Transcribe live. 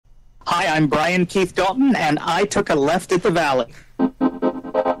Hi, I'm Brian Keith Dalton, and I took a left at the Valley.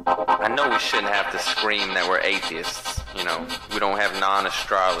 I know we shouldn't have to scream that we're atheists. You know, we don't have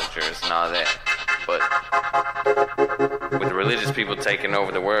non-astrologers and all that. But with the religious people taking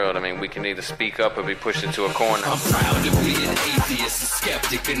over the world, I mean, we can either speak up or be pushed into a corner. I'm proud to be an atheist, a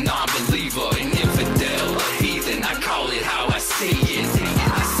skeptic, a non-believer, an infidel, a heathen. I call it how I see it.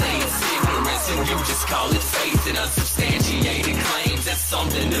 I say it's ignorance and you just call it faith in unsubstantiated claims. That's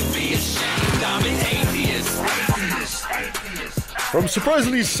something to be ashamed. I'm an atheist. From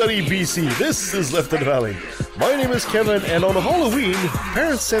surprisingly sunny BC, this is Left in the Valley. My name is Kevin, and on Halloween,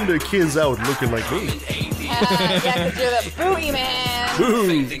 parents send their kids out looking like me. Yeah, because you're the boogeyman.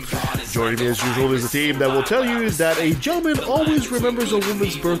 Boo! Joining me as usual is a team that will tell you that a gentleman always remembers a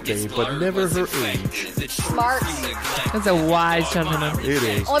woman's birthday, but never her age. Smart. That's a wise gentleman. It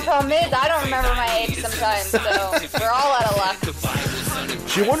is. Only problem is, I don't remember my age sometimes, so we're all out of luck.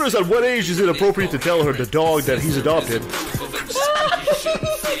 She wonders at what age is it appropriate to tell her the dog that he's adopted.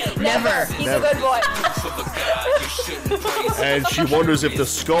 Never. He's a good boy. And she wonders if the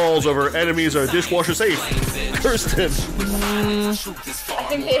skulls of her enemies are dishwasher safe. Kirsten. I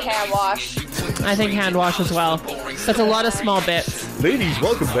think they hand wash. I think hand wash as well. That's a lot of small bits. Ladies,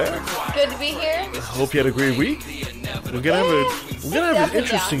 welcome back. Good to be here. Hope you had a great week. We're gonna have an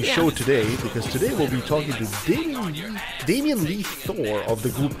interesting show today, because today we'll be talking to Damien Lee Thorr of the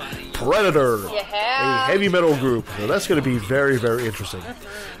group Predator, a heavy metal group. So that's going to be very, very interesting.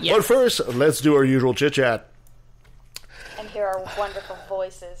 Yes. But first, let's do our usual chit chat. And hear our wonderful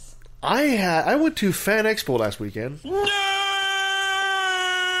voices. I went to Fan Expo last weekend. Yeah.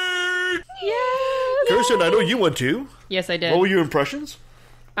 Kirsten, I know you went too. Yes, I did. What were your impressions?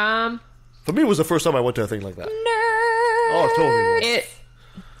 For me, it was the first time I went to a thing like that. Oh, it totally was.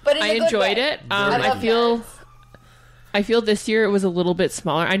 But I enjoyed it. I feel this year it was a little bit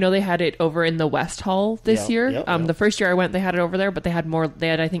smaller. I know they had it over in the West Hall this year. The first year I went, they had it over there, but they had more. They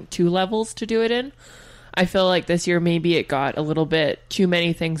had, I think, 2 levels to do it in. I feel like this year maybe it got a little bit too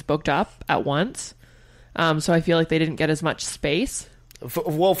many things booked up at once. So I feel like they didn't get as much space.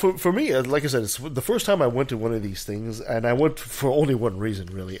 For me, like I said, it's the first time I went to one of these things, and I went for only one reason,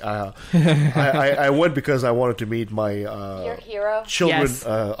 really. I went because I wanted to meet my your hero, children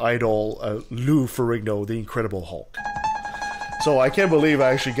idol, Lou Ferrigno, the Incredible Hulk. So I can't believe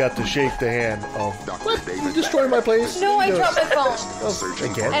I actually got to shake the hand of... What? You destroyed my place? No, I dropped my phone. Oh,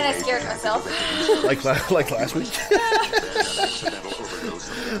 again? And I scared myself. like last week?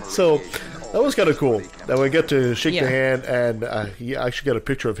 So... That was kind of cool. That we get to shake the hand, and he actually got a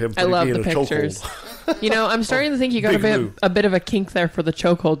picture of him putting me in a chokehold. You know, I'm starting to think you got a bit of a kink there for the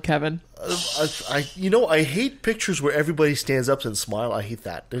chokehold, Kevin. I hate pictures where everybody stands up and smile. I hate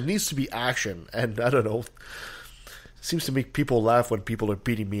that. There needs to be action, and I don't know. It seems to make people laugh when people are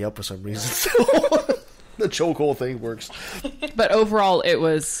beating me up for some reason. So the chokehold thing works. But overall, it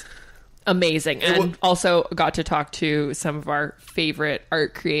was amazing, and also got to talk to some of our favorite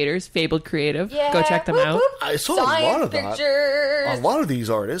art creators, Fabled Creative. Yeah. Go check them out. I saw a lot of that. A lot of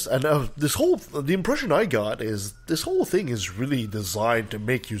these artists, and the impression I got is this whole thing is really designed to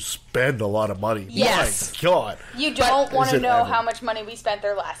make you spend a lot of money. Yes. My God. You don't want to know how much money we spent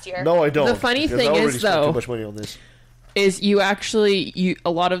there last year. No, I don't. The funny thing is, though, too much money on this. Is you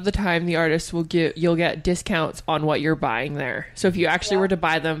a lot of the time the artists you'll get discounts on what you're buying there. So if you actually were to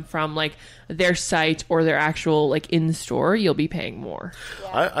buy them from like their site or their actual like in store, you'll be paying more.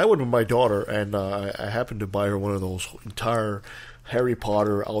 Yeah. I went with my daughter, and I happened to buy her one of those entire Harry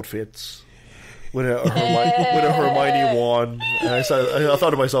Potter outfits with a Hermione wand. And I thought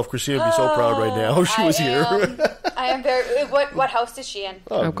to myself, Christina would be so proud right now if she was here. I am very... What house is she in?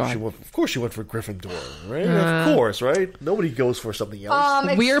 Oh God. Of course she went for Gryffindor, right? Of course, right? Nobody goes for something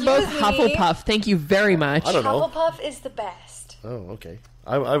else. We are both Hufflepuff. Thank you very much. I don't know. Hufflepuff is the best. Oh, okay.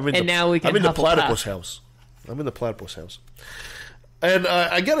 I'm in the platypus house. I'm in the platypus house. And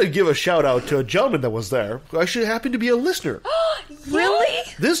I got to give a shout out to a gentleman that was there who actually happened to be a listener. Really?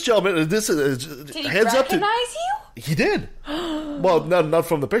 This gentleman, did he recognize you? He did. Well, not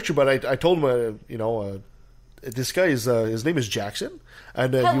from the picture, but I told him, this guy is his name is Jackson.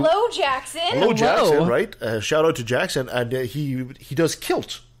 And Hello, Jackson. Hello, Jackson. Right? Shout out to Jackson, and he does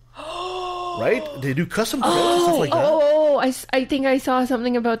kilts. Right? They do custom kilts and stuff like that. I think I saw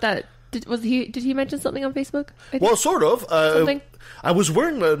something about that. Did he mention something on Facebook? Well, sort of. Something? I was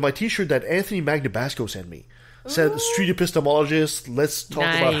wearing my T-shirt that Anthony Magnabasco sent me. Said, street epistemologist, let's talk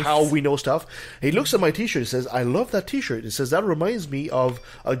about how we know stuff. He looks at my T-shirt and says, I love that T-shirt. It says, that reminds me of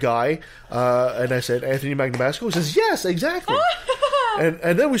a guy. And I said, Anthony Magnabasco? He says, yes, exactly.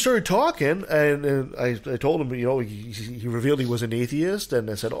 And then we started talking, and I told him, he revealed he was an atheist, and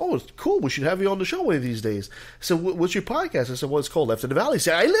I said, oh, it's cool, we should have you on the show one of these days. I said, what's your podcast? I said, well, it's called Left in the Valley. He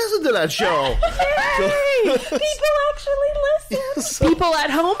said, I listened to that show. People actually listen. People at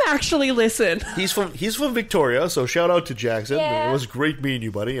home actually listen. He's from Victoria, so shout out to Jackson. Yeah. It was great meeting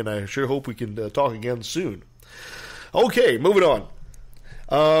you, buddy, and I sure hope we can talk again soon. Okay, moving on.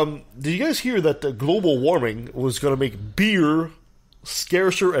 Did you guys hear that global warming was going to make beer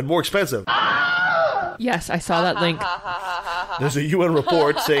scarcer and more expensive? Yes, I saw that link. There's a UN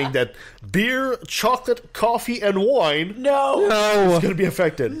report saying that beer, chocolate, coffee, and wine is going to be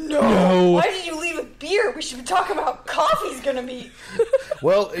affected. No. Why did you leave with beer? We should be talking about coffee's going to be...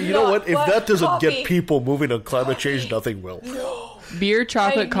 Well, you know what? If that doesn't coffee. Get people moving on climate change, nothing will. No. Beer,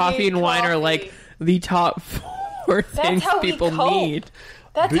 chocolate, coffee, and wine are like the top 4 things people need.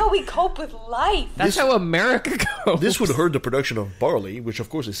 That's how we cope with life. That's how America goes. This would hurt the production of barley, which of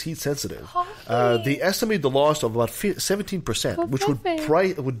course is heat sensitive. They estimate the loss of about 17%, which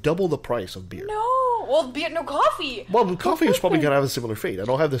would double the price of beer. No, well, beer, no coffee. Well, coffee is probably going to have a similar fate. I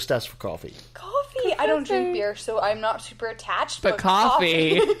don't have the stats for coffee. Coffee? I don't drink beer, so I'm not super attached. But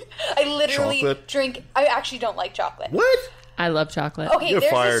coffee. I literally Chocolate. drink. I actually don't like chocolate. What? I love chocolate. Okay, You're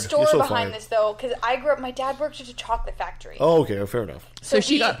there's fired. a store You're so behind fired. this though, because I grew up. My dad worked at a chocolate factory. Oh, okay, fair enough. So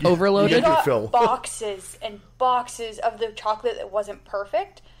she got we overloaded? got- got fill. boxes and boxes of the chocolate that wasn't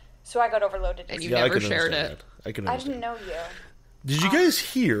perfect, so I got overloaded. And you Yeah, I never can shared understand it. that. I can I understand. didn't know you. Did you guys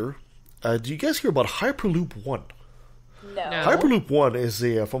hear? Did you guys hear about Hyperloop One? No. No. Hyperloop One is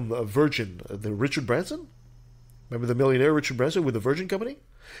from Virgin, the Richard Branson. Remember the millionaire Richard Branson with the Virgin Company?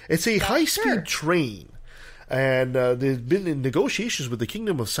 It's a high-speed train, and they've been in negotiations with the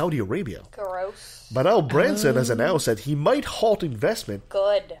Kingdom of Saudi Arabia. Gross. But now Branson has announced that he might halt investment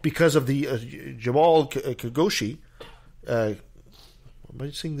Good. because of the Jamal Khashoggi. Am I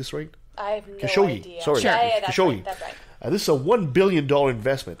saying this right? I have no Khashoggi. idea. Sorry, Yeah, that's Khashoggi. right. That's right. This is a $1 billion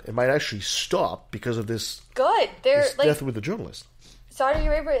investment. It might actually stop because of this Good. They're like death with the journalist. Saudi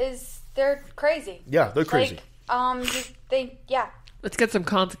Arabia they're crazy. Yeah, they're crazy. Yeah, Let's get some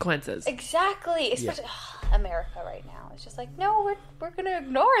consequences. exactly. Especially America right now. It's just like, no, we're gonna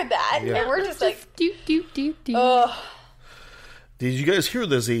ignore that, Yeah. and we're just like, Do. ugh. Did you guys hear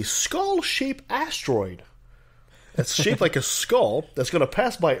there's a skull-shaped asteroid that's shaped like a skull that's going to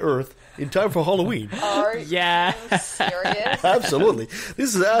pass by Earth in time for Halloween? Are Yeah. you serious? Absolutely.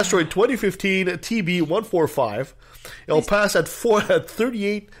 This is asteroid 2015 TB145. It'll pass at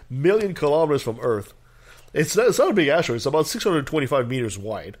 38 million kilometers from Earth. It's not a big asteroid. It's about 625 meters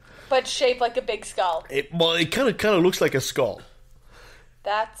wide. But shaped like a big skull. It kind of looks like a skull.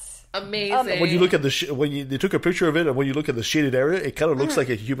 That's Amazing. When you look at they took a picture of it, and when you look at the shaded area, it kind of looks like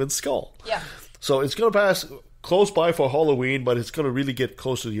a human skull. yeah. So it's going to pass close by for Halloween, but it's going to really get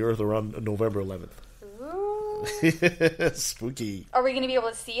close to the Earth around November 11th. Ooh. Spooky. Are we gonna be able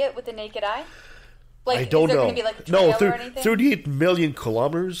to see it with the naked eye? Like, I don't is there know. gonna be like a trail or anything? 38 million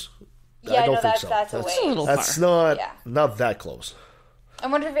kilometers. Yeah, I don't no, think that's so. that's a way. a little That's far. not that close. I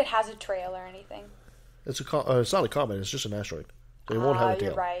wonder if it has a trail or anything. It's not a comet. It's just an asteroid. They won't have a tail.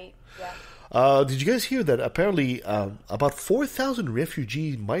 You're right. Yeah. Did you guys hear that apparently about 4,000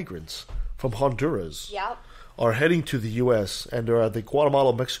 refugee migrants from Honduras Yep. are heading to the U.S. and they're at the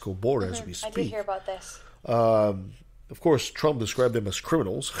Guatemala-Mexico border as we I speak. did hear about this. Of course, Trump described them as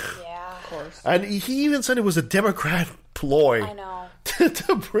criminals. Yeah. Of course. And he even said it was a Democrat ploy I know.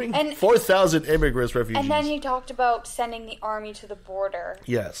 to bring And- 4,000 immigrants, refugees. And then he talked about sending the army to the border.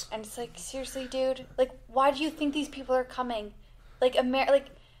 Yes. And it's like, seriously, dude? Like, why do you think these people are coming? Like,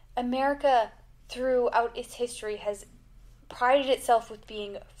 America, throughout its history, has prided itself with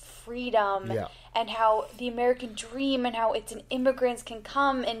being freedom. Yeah. And how the American dream and how immigrants can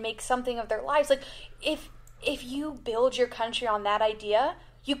come and make something of their lives. Like, if you build your country on that idea,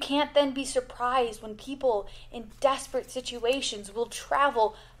 you can't then be surprised when people in desperate situations will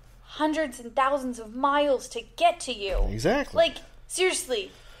travel hundreds and thousands of miles to get to you. Exactly. Like,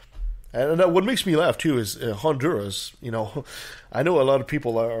 seriously. And what makes me laugh, too, is Honduras. You know, I know a lot of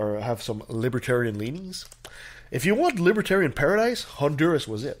people have some libertarian leanings. If you want libertarian paradise, Honduras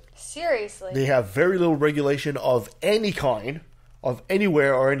was it. Seriously. They have very little regulation of any kind, of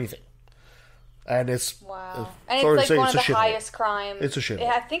anywhere or anything. And it's... Wow. And sorry to it's say, like one of it's a the shithole. highest crime. It's a shithole.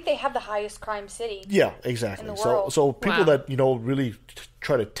 I think they have the highest crime city. Yeah, exactly. In the world. So people Wow. that, really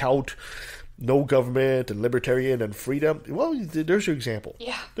try to tout no government and libertarian and freedom, well, there's your example.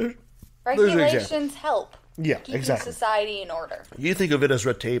 Yeah. There's your example. Regulations help. Yeah, Keeping exactly. society in order. You think of it as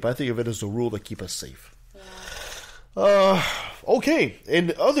red tape. I think of it as the rule that keep us safe. Okay.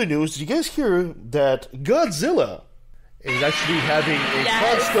 In other news, did you guys hear that Godzilla is actually having a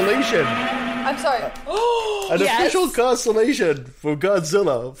constellation. I'm sorry. An official constellation for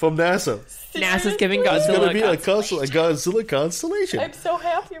Godzilla from NASA. NASA's giving Godzilla It's going to be a Godzilla constellation. I'm so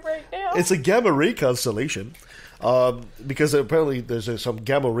happy right now. It's a gamma ray constellation. Because apparently there's some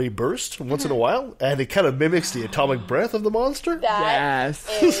gamma ray burst once in a while, and it kind of mimics the atomic breath of the monster. That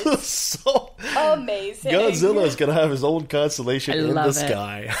is so amazing. Godzilla is going to have his own constellation in the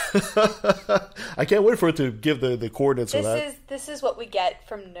sky. I can't wait for it to give the coordinates of that. This is what we get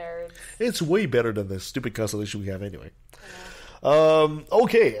from nerds. It's way better than the stupid constellation we have anyway.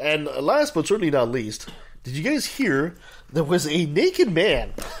 Okay, and last but certainly not least, did you guys hear there was a naked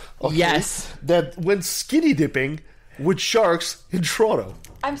man? Okay, yes. That went skinny dipping with sharks in Toronto.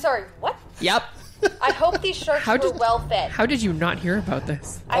 I'm sorry, what? Yep. I hope these sharks were well fed. How did you not hear about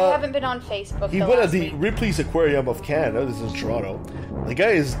this? I haven't been on Facebook. He went at the Ripley's Aquarium of Canada. This is in Toronto. The guy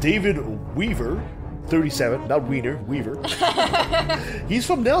is David Weaver, 37, not Wiener, Weaver. He's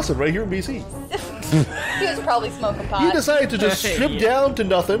from Nelson, right here in BC. He was probably smoking pot. He decided to just strip down to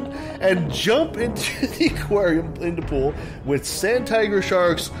nothing and jump into the aquarium in the pool with sand tiger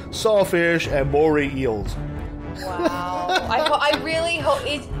sharks, sawfish, and moray eels. Wow. I really hope...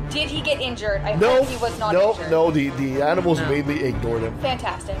 Did he get injured? I hope he was not injured. No, the animals mainly ignored him.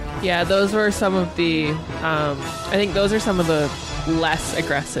 Fantastic. Yeah, those were some of the... I think those are some of the less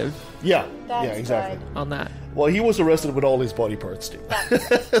aggressive. Yeah, That's exactly. good. On that. Well, he was arrested with all his body parts, too.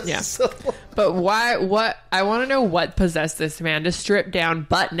 Yeah. But why, I want to know what possessed this man to strip down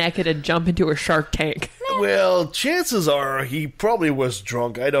butt naked and jump into a shark tank. Well, chances are he probably was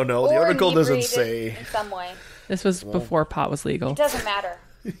drunk. I don't know. The article doesn't say. In some way. This was before pot was legal. It doesn't matter.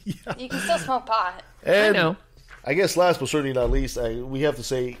 You can still smoke pot. And I know. I guess last but certainly not least, we have to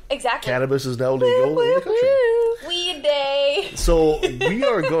say cannabis is now legal in the country. Weed day. So we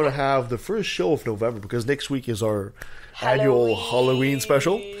are going to have the first show of November because next week is our annual Halloween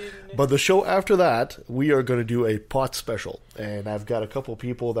special. But the show after that, we are going to do a pot special. And I've got a couple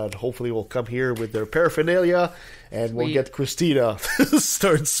people that hopefully will come here with their paraphernalia. And we'll get Christina to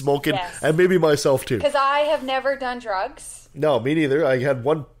start smoking. Yes. And maybe myself too. Because I have never done drugs. No, me neither. I had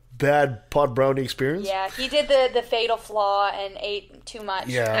one bad pot brownie experience. Yeah, he did the fatal flaw and ate too much.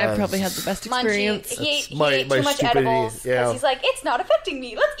 Yeah, I probably had the best experience. He ate too much edibles. Yeah. He's like, it's not affecting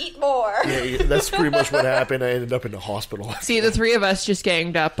me. Let's eat more. Yeah, that's pretty much what happened. I ended up in the hospital. See, the three of us just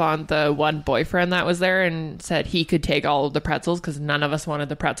ganged up on the one boyfriend that was there and said he could take all of the pretzels because none of us wanted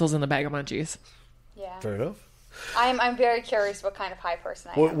the pretzels in the bag of munchies. Yeah. Fair enough. I'm very curious what kind of high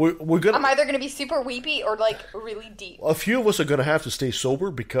person I am. I'm either going to be super weepy or like really deep. A few of us are going to have to stay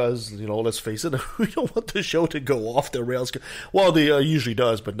sober because, let's face it, we don't want the show to go off the rails. Well, they usually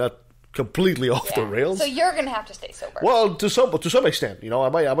does, but not completely off the rails. So you're going to have to stay sober. Well, to some extent, I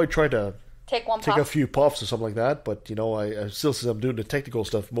might try to take a few puffs or something like that. But I still, since I'm doing the technical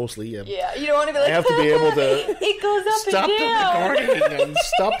stuff mostly, you don't want to be like, I have to be able to it goes up stop and down. the recording and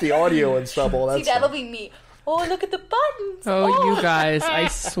stop the audio and stuff. All that. See, that'll be me. Oh, look at the buttons. Oh, you guys, I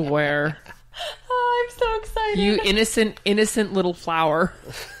swear. Oh, I'm so excited. You innocent little flower.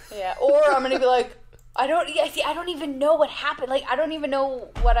 Yeah, or I'm going to be like, I don't even know what happened. Like, I don't even know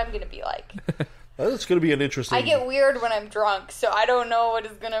what I'm going to be like. That's going to be an interesting... I get weird when I'm drunk, so I don't know what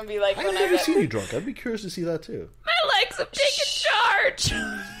it's going to be like when I get... I've never seen you drunk. I'd be curious to see that, too. My legs have taken charge.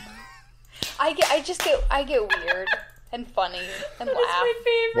 I get weird. And funny and laugh. My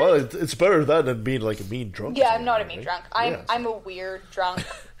favorite. Well, it's better that than being like a mean drunk. Yeah, I'm not a mean drunk. I'm a weird drunk. Okay.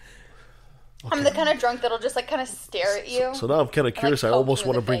 I'm the kind of drunk that'll just kind of stare at you. So now I'm kind of curious. I almost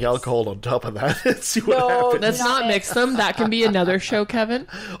want to bring alcohol on top of that and see what happens. Let's not mix them. That can be another show, Kevin.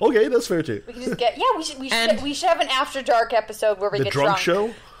 Okay, that's fair too. We can just get we should have an after dark episode where we get drunk. The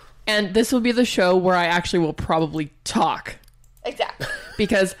drunk show. And this will be the show where I actually will probably talk. Exactly.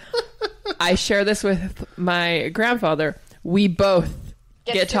 Because I share this with my grandfather. We both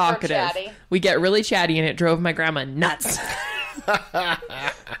get talkative. Chatty. We get really chatty, and it drove my grandma nuts.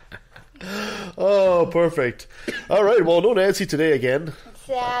 Oh, perfect. All right. Well, no Nancy today again.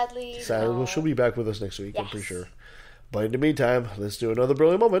 Sadly. No. Well, she'll be back with us next week, yes. I'm pretty sure. But in the meantime, let's do another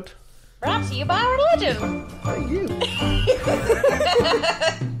brilliant moment. Brought to you by religion. Thank you.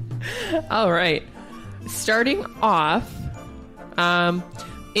 All right. Starting off...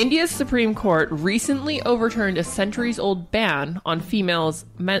 India's Supreme Court recently overturned a centuries-old ban on females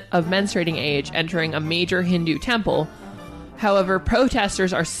of menstruating age entering a major Hindu temple. However,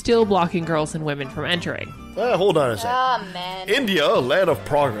 protesters are still blocking girls and women from entering. Hold on a second. Oh, man. India, land of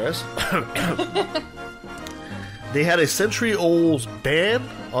progress. They had a century-old ban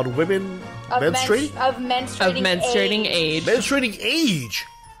on women menstruating? Of menstruating age. Menstruating age?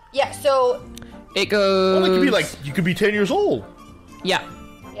 Yeah, so... It goes... Well, it could be like, you could be 10 years old. Yeah.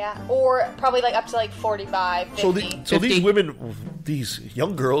 Yeah, or probably like up to like 45, 50. So these women, these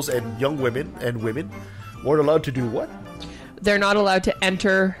young girls and young women weren't allowed to do what? They're not allowed to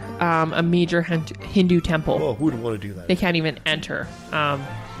enter a major Hindu temple. Oh, who would want to do that? They can't even enter.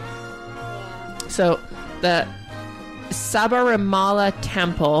 So the Sabarimala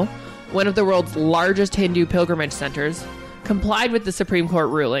Temple, one of the world's largest Hindu pilgrimage centers, complied with the Supreme Court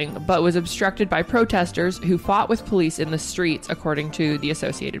ruling, but was obstructed by protesters who fought with police in the streets, according to the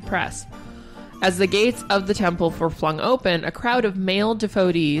Associated Press. As the gates of the temple were flung open, a crowd of male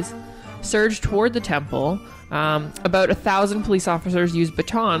devotees surged toward the temple. About 1,000 police officers used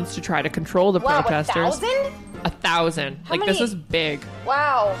batons to try to control the protesters. 1,000? 1,000. This was big.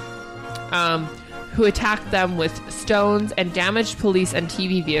 Wow. Who attacked them with stones and damaged police and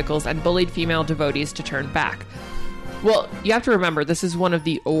TV vehicles and bullied female devotees to turn back. Well, you have to remember, this is one of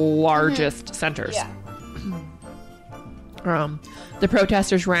the largest centers. Yeah. The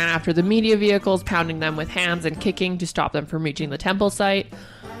protesters ran after the media vehicles, pounding them with hands and kicking to stop them from reaching the temple site.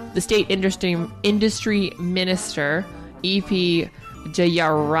 The state industry minister, E.P.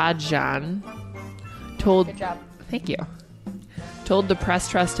 Jayarajan, told... Good job. Thank you. Told the Press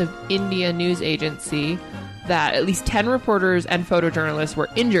Trust of India news agency that at least 10 reporters and photojournalists were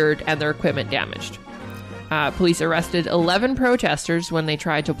injured and their equipment damaged. Police arrested 11 protesters when they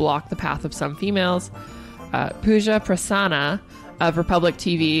tried to block the path of some females. Pooja Prasanna of Republic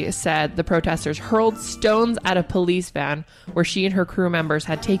TV said the protesters hurled stones at a police van where she and her crew members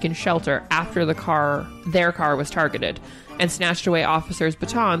had taken shelter after their car was targeted, and snatched away officers'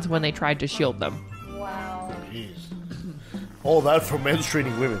 batons when they tried to shield them. Wow. Jeez. All that for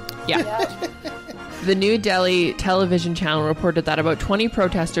menstruating women. Yeah. The New Delhi television channel reported that about 20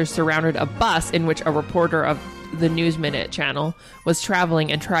 protesters surrounded a bus in which a reporter of the News Minute channel was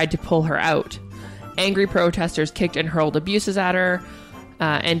traveling and tried to pull her out. Angry protesters kicked and hurled abuses at her,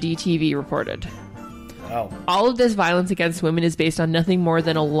 NDTV reported. Wow. All of this violence against women is based on nothing more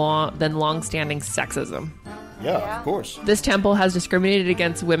than long-standing sexism. Yeah, of course. This temple has discriminated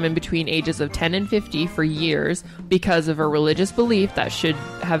against women between ages of 10 and 50 for years because of a religious belief that should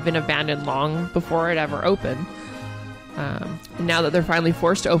have been abandoned long before it ever opened. Now that they're finally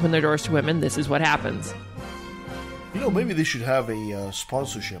forced to open their doors to women, this is what happens. Maybe they should have a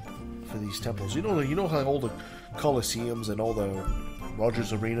sponsorship for these temples. You know how all the Colosseums and all the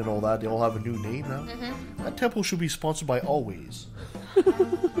Rogers Arena and all that, they all have a new name now? Mm-hmm. That temple should be sponsored by Always.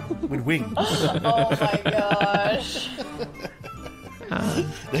 With wings. Oh my gosh.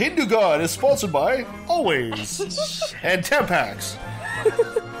 The Hindu god is sponsored by Always. And Tampax.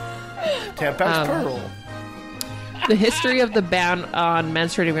 Tampax Pearl. The history of the ban on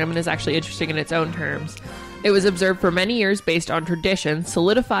menstruating women is actually interesting in its own terms. It was observed for many years based on tradition,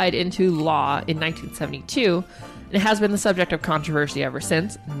 solidified into law in 1972, and it has been the subject of controversy ever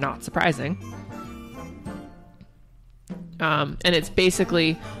since. Not surprising. And it's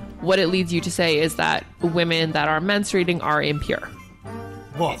basically, what it leads you to say is that women that are menstruating are impure.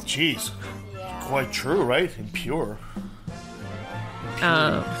 Well, jeez. Yeah. Quite true, right? Impure.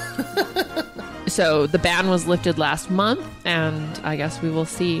 So the ban was lifted last month, and I guess we will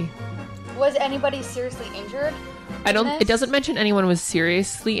see. Was anybody seriously injured? It doesn't mention anyone was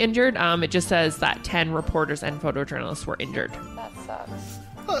seriously injured. It just says that 10 reporters and photojournalists were injured. That sucks.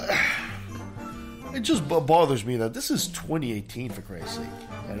 It just bothers me that this is 2018, for Christ's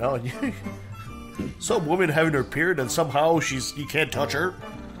sake. Some woman having her period and somehow you can't touch her.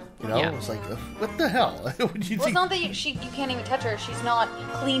 Yeah. It's like, what the hell? It's not that you can't even touch her. She's not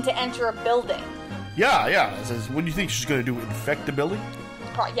clean to enter a building. Yeah. It says, what do you think she's going to do? Infect the building?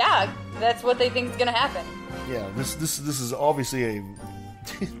 Yeah, that's what they think is going to happen. Yeah, this is obviously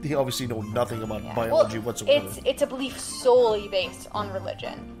they obviously know nothing about biology whatsoever. It's a belief solely based on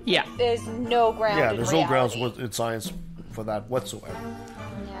religion. Yeah. There's no ground in there's reality. no grounds in science for that whatsoever.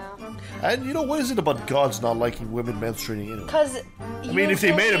 Yeah. And what is it about gods not liking women menstruating anyway? Because if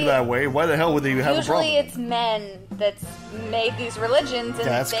they made them that way, why the hell would they have a problem? Usually it's men that's made these religions, and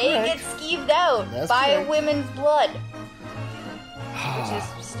That's they correct. get skeeved out by correct. women's blood. Which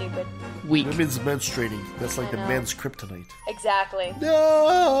is stupid. Weak. Women's menstruating. That's like the know. men's kryptonite. Exactly.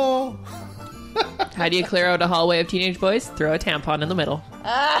 No! How do you clear out a hallway of teenage boys? Throw a tampon in the middle.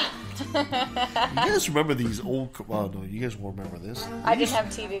 You guys remember these old... Oh, no, you guys won't remember this. I didn't have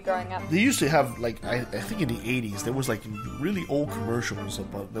TV growing up. They used to have, I think in the 80s, there was, really old commercials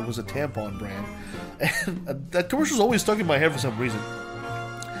about... There was a tampon brand. And that commercial was always stuck in my head for some reason.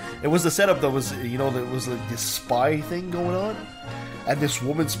 It was the setup that was, there was, this spy thing going on. And this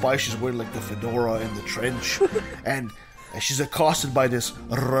woman spy, she's wearing, the fedora and the trench. And And she's accosted by this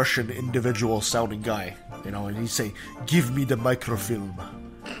Russian individual sounding guy, and he's saying, "Give me the microfilm."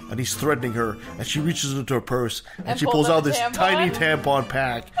 And he's threatening her, and she reaches into her purse, and she pulls out this tiny tampon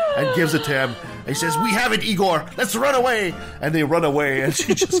pack and gives it to him. And he says, "We have it, Igor. Let's run away." And they run away, and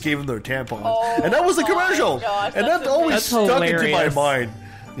she just gave him their tampon. And that was the commercial. Gosh, and that always stuck into my hilarious. mind.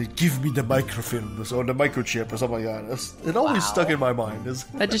 Give me the microfilm, or the microchip, or something like that. It always stuck in my mind.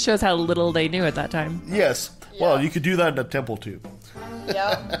 That just shows how little they knew at that time. Yes. Yeah. Well, you could do that in the temple, too.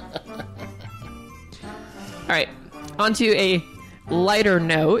 Yep. All right, on to a lighter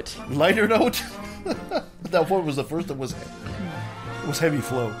note. Lighter note? That one was the first that was heavy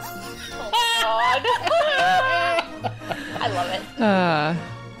flow. God. I love it.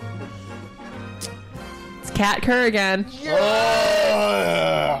 It's Katt Kerr again.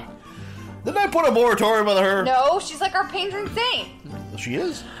 Didn't I put a moratorium on her? No, she's like our patron saint. She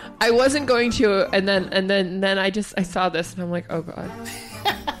is. I wasn't going to, and then I saw this, and I'm like, oh god.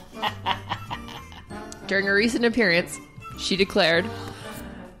 During a recent appearance, she declared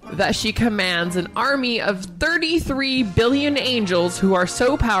that she commands an army of 33 billion angels who are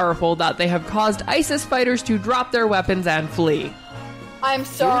so powerful that they have caused ISIS fighters to drop their weapons and flee. I'm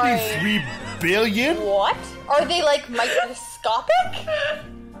sorry. 33 billion? What? Are they like microscopic?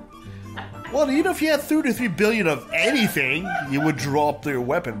 Well, even if you had 33 billion of anything, you would drop their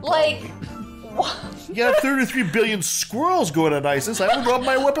weapon. Like, probably. what? You have 33 billion squirrels going at ISIS. I would drop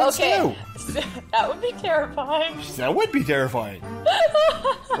my weapons too. That would be terrifying. That would be terrifying.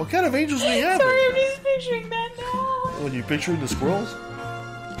 What kind of angels do you have? Sorry, I'm just picturing that now. When you're picturing the squirrels?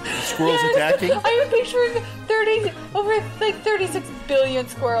 The squirrels attacking? I'm picturing 36 billion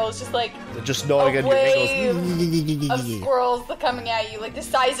squirrels just like They're just gnawing at your ankles. of squirrels coming at you like the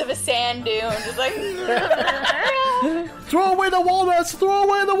size of a sand dune, just like Throw away the walnuts! Throw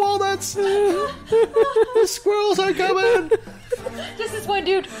away the walnuts! The squirrels are coming! just this one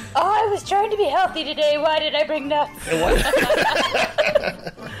dude. Oh, I was trying to be healthy today. Why did I bring nuts?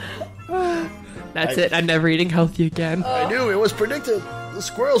 That's it. I'm never eating healthy again. I knew it was predicted. The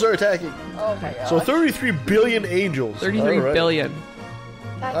squirrels are attacking. Oh my god. So 33 billion angels. 33 All right. billion.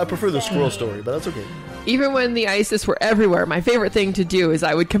 I prefer the squirrel story, but that's okay. Even when the ISIS were everywhere, my favorite thing to do is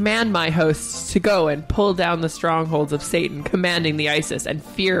I would command my hosts to go and pull down the strongholds of Satan, commanding the ISIS, and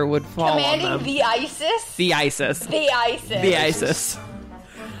fear would fall Commanding on them. the ISIS? The ISIS. The ISIS. The ISIS.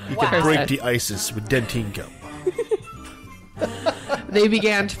 You Wow. can break the ISIS with dentine gum. They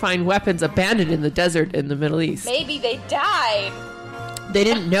began to find weapons abandoned in the desert in the Middle East. Maybe they died. They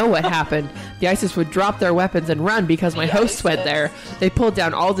didn't know what happened. The ISIS would drop their weapons and run because my hosts went there. They pulled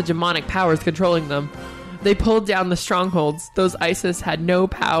down all the demonic powers controlling them. They pulled down the strongholds. Those ISIS had no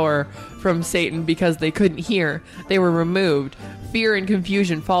power from Satan because they couldn't hear. They were removed. Fear and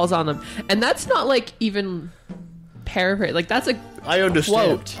confusion falls on them. And that's not like even paraphrase. Like that's a I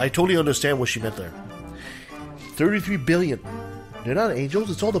understand. quote. I totally understand what she meant there. 33 billion. They're not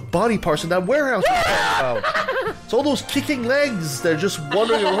angels. It's all the body parts in that warehouse. It's all those kicking legs. They're just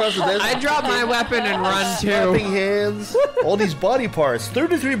wandering around the desert. I drop my weapon and run too. Clapping hands. All these body parts.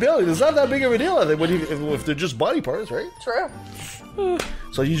 33 billion. It's not that big of a deal, I think, if they're just body parts, right? True.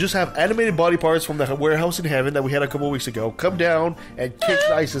 So you just have animated body parts from the warehouse in heaven that we had a couple weeks ago come down and kick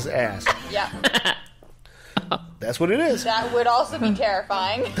ISIS ass. Yeah. That's what it is. That would also be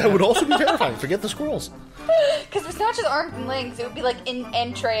terrifying. That would also be terrifying. Forget the squirrels. Because it's not just arms and legs. It would be like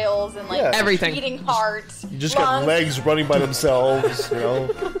entrails and like Yeah. Everything. beating hearts. You just got legs running by themselves,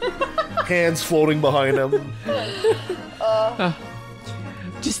 hands floating behind them.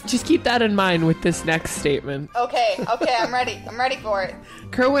 Just keep that in mind with this next statement. Okay, I'm ready. I'm ready for it.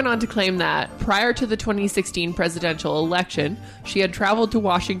 Kerr went on to claim that prior to the 2016 presidential election, she had traveled to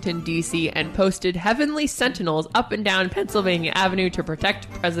Washington, D.C. and posted heavenly sentinels up and down Pennsylvania Avenue to protect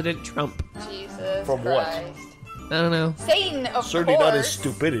President Trump. Jesus From what? Christ. I don't know. Satan, of Certainly course. not his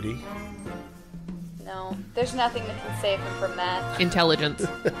stupidity. No, there's nothing that can save him from that. Intelligence.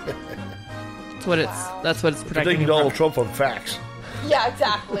 That's what Wow. it's protecting Protecting him Donald from. Trump on facts. Yeah,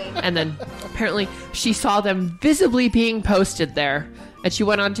 exactly. And then apparently she saw them visibly being posted there. And she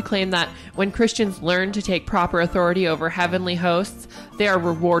went on to claim that when Christians learn to take proper authority over heavenly hosts, they are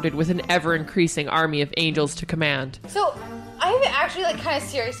rewarded with an ever-increasing army of angels to command. So, I have an actually kind of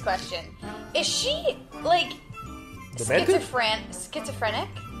serious question. Is she Demented? schizophrenic?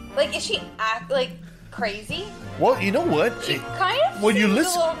 Is she crazy? Well, you know what? She kind of when you seems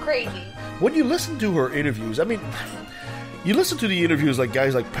listen- a little crazy. When you listen to her interviews, I mean, you listen to the interviews like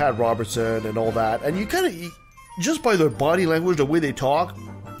guys like Pat Robertson and all that, and you kind of, just by their body language, the way they talk,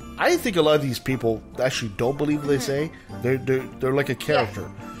 I think a lot of these people actually don't believe what they say. They're like a character.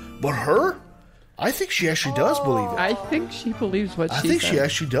 But her, I think she actually does believe it. I think she believes what she said. I think she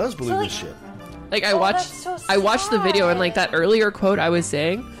actually does believe this shit. Like, I watched the video, and like that earlier quote I was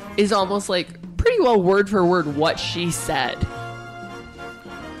saying is almost like pretty well word for word what she said.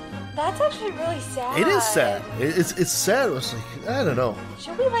 That's actually really sad. It is sad. It's sad. It's like, I don't know.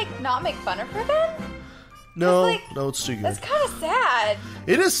 Should we like not make fun of her then? No, like, no, it's too good. That's kind of sad.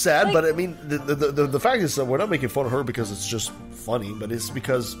 It is sad, like, but I mean, the fact is that we're not making fun of her because it's just funny, but it's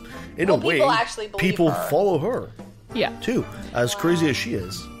because, in a way, people follow her. Yeah. Too, as crazy as she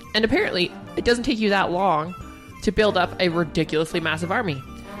is. And apparently, it doesn't take you that long to build up a ridiculously massive army.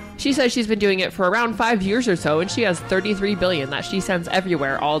 She says she's been doing it for around 5 years or so, and she has 33 billion that she sends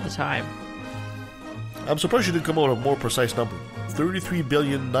everywhere all the time. I'm surprised she didn't come out with a more precise number.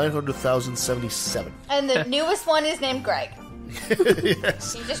 33,900,077. And the newest one is named Greg.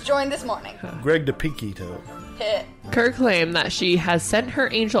 Yes. He just joined this morning. Greg the Pinky Toe. Kerr claimed that she has sent her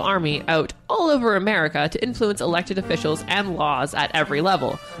angel army out all over America to influence elected officials and laws at every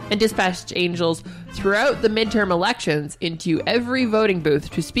level, and dispatched angels throughout the midterm elections into every voting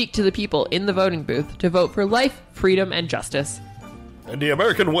booth to speak to the people in the voting booth to vote for life, freedom, and justice. And the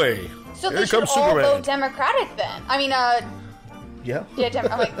American way. So Here they should comes all Superman. vote Democratic then. I mean, yeah. Yeah,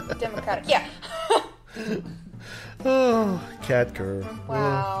 I'm like, Democratic. Yeah. Oh, Katt Kerr.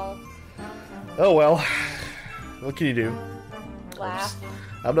 Wow. Oh, well. What can you do? Laugh.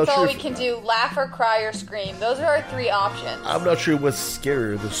 I'm not so sure. We can do laugh or cry or scream. Those are our 3 options. I'm not sure what's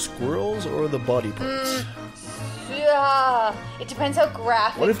scarier, the squirrels or the body parts. Yeah. It depends how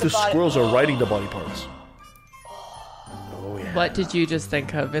graphic. What if the squirrels are riding the body parts? Oh, yeah. What did you just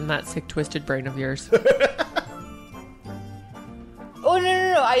think of in that sick, twisted brain of yours? Oh,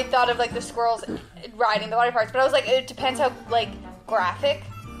 no. I thought of, like, the squirrels riding the body parts. But I was like, it depends how, like, graphic,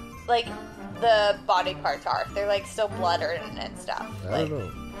 like, the body parts are. If they're, like, still blood and stuff. I don't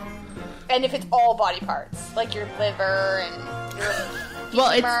know. And if it's all body parts. Like, your liver and your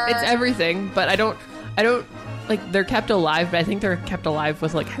well, it's everything. But I don't, like, they're kept alive. But I think they're kept alive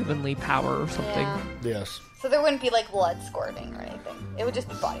with, like, heavenly power or something. Yeah. Yes. So there wouldn't be, like, blood squirting or anything. It would just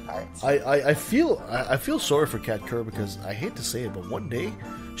be body parts. I feel sorry for Katt Kerr because I hate to say it, but one day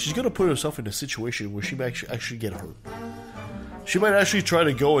she's going to put herself in a situation where she might actually get hurt. She might actually try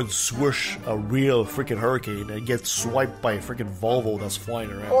to go and swoosh a real freaking hurricane and get swiped by a freaking Volvo that's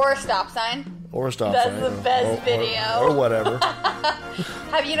flying around. Or a stop sign. Or a stop sign. That's the best video. Or whatever.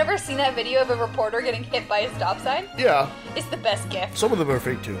 Have you never seen that video of a reporter getting hit by a stop sign? Yeah. It's the best gift. Some of them are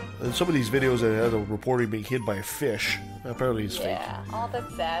fake too. And some of these videos that have a reporter being hit by a fish, apparently it's fake. Yeah. Oh,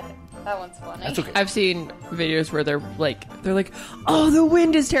 that's sad. That one's funny. That's okay. I've seen videos where they're like, oh, the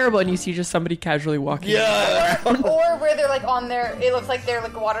wind is terrible, and you see just somebody casually walking. Yeah. Or where they're like on their, it looks like they're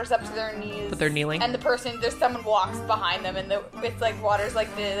like water's up to their knees. But they're kneeling. And there's someone walks behind them, and it's like water's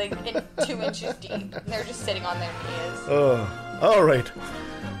like in 2 inches deep. And they're just sitting on their knees. All right.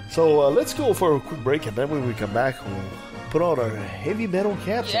 So let's go for a quick break, and then when we come back, we'll put on our heavy metal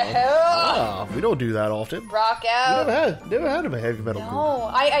caps. Yeah. We don't do that often. Rock out. Never had a heavy metal group.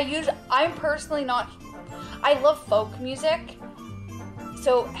 No, I'm personally not. I love folk music,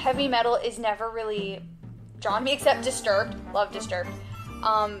 so heavy metal is never really drawn me, except Disturbed. Love Disturbed.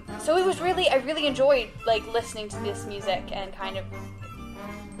 So I really enjoyed like listening to this music and kind of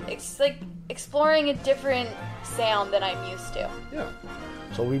exploring a different sound than I'm used to. Yeah.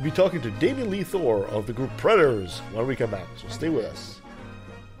 So we'll be talking to Damien Lee Thorr of the group Predators when we come back. So stay with us.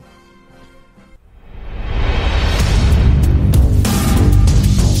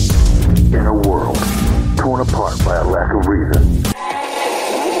 In a world torn apart by a lack of reason.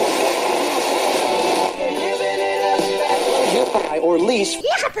 Or at least.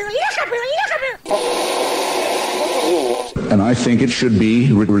 And I think it should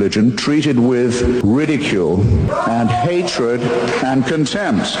be religion treated with ridicule and hatred and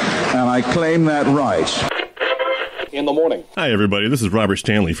contempt. And I claim that right. In the morning. Hi, everybody. This is Robert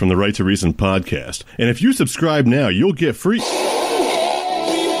Stanley from the Right to Reason podcast. And if you subscribe now, you'll get free.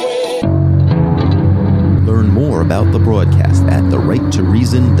 Learn more about the broadcast at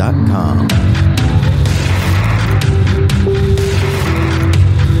therighttoreason.com.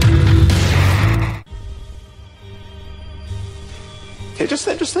 Okay,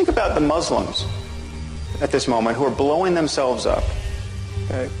 just think about the Muslims at this moment who are blowing themselves up,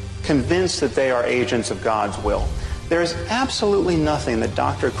 convinced that they are agents of God's will. There is absolutely nothing that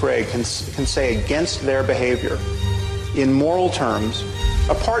Dr. Craig can say against their behavior in moral terms,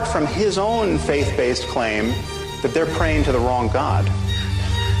 apart from his own faith-based claim that they're praying to the wrong God.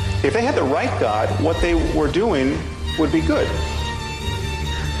 If they had the right God, what they were doing would be good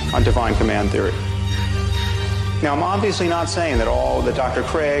on divine command theory. Now, I'm obviously not saying that Dr.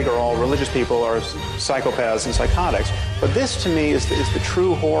 Craig or all religious people are psychopaths and psychotics, but this to me is the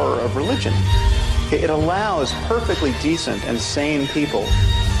true horror of religion. It allows perfectly decent and sane people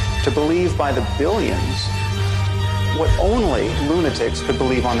to believe by the billions what only lunatics could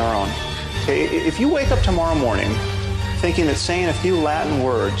believe on their own. Okay, if you wake up tomorrow morning thinking that saying a few Latin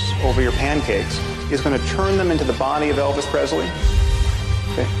words over your pancakes is going to turn them into the body of Elvis Presley,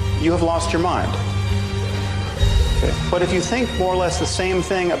 okay, you have lost your mind. Okay. But if you think more or less the same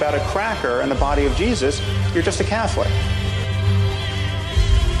thing about a cracker and the body of Jesus, you're just a Catholic.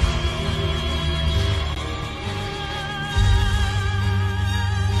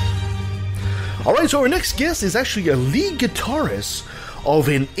 All right, so our next guest is actually a lead guitarist of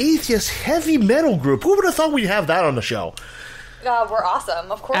an atheist heavy metal group. Who would have thought we'd have that on the show? We're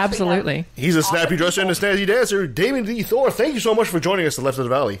awesome, of course. Absolutely. He's a snappy dresser and a snazzy dancer. Damien Lee Thorr, thank you so much for joining us at Left of the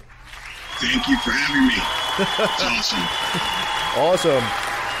Valley. Thank you for having me. It's awesome.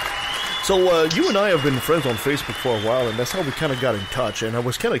 So you and I have been friends on Facebook for a while, and that's how we kind of got in touch. And I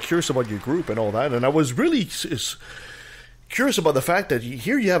was kind of curious about your group and all that. And I was really curious about the fact that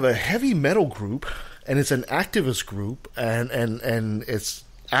here you have a heavy metal group, and it's an activist group, and it's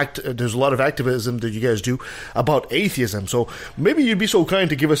there's a lot of activism that you guys do about atheism. So maybe you'd be so kind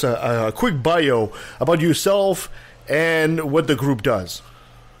to give us a quick bio about yourself and what the group does.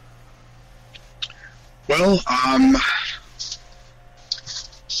 Well,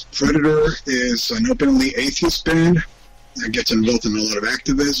 Predator is an openly atheist band that gets involved in a lot of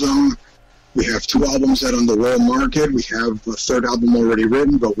activism. We have 2 albums out on the world market. We have a 3rd album already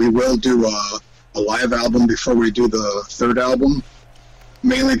written, but we will do a live album before we do the 3rd album,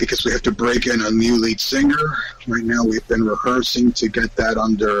 mainly because we have to break in a new lead singer. Right now we've been rehearsing to get that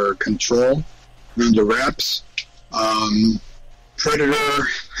under control, under wraps. Predator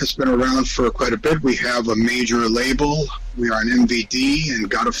has been around for quite a bit. We have a major label. We are an MVD and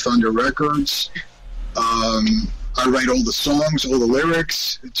God of Thunder Records. I write all the songs, all the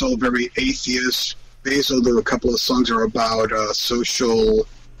lyrics. It's all very atheist-based, although a couple of songs are about social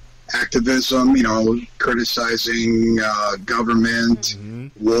activism, criticizing government,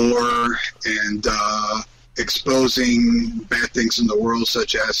 war, and exposing bad things in the world,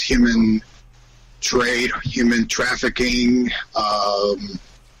 such as human trade, human trafficking,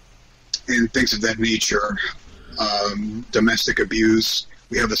 and things of that nature, domestic abuse.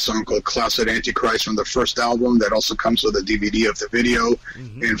 We have a song called Closet Antichrist from the first album that also comes with a DVD of the video.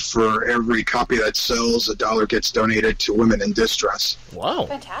 And for every copy that sells, $1 gets donated to women in distress. Wow.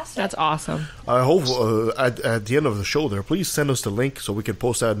 Fantastic. That's awesome. I hope at the end of the show there, please send us the link so we can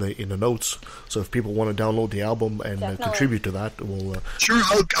post that in the notes. So if people want to download the album and contribute to that, we'll... Sure,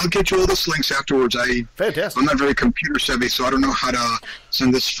 I'll get you all those links afterwards. Fantastic. I'm not very computer savvy, so I don't know how to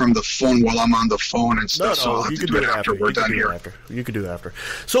send this from the phone while I'm on the phone and stuff, so I'll have to do it after we're done here. You can do it after.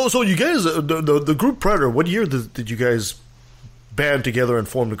 So you guys, the group Predator, what year did you guys band together and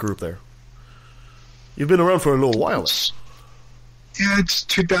form the group there? You've been around for a little while. Yeah, it's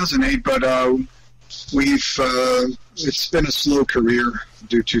 2008, but it's been a slow career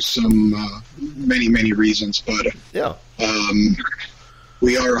due to some many reasons, but yeah,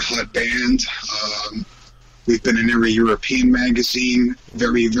 we are a hot band. We've been in every European magazine,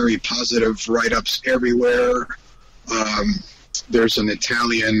 very positive write-ups everywhere. There's an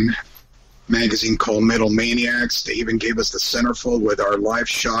Italian magazine called Metal Maniacs. They even gave us the centerfold with our live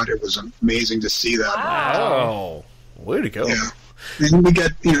shot. It was amazing to see that. Wow, way to go! Yeah, and we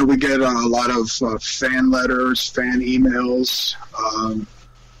get a lot of fan letters, fan emails.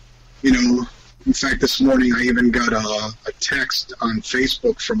 In fact, this morning I even got a text on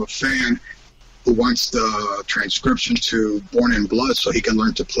Facebook from a fan who wants the transcription to Born in Blood so he can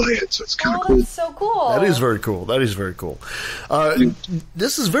learn to play it. So it's kind of cool. That's so cool. That is very cool.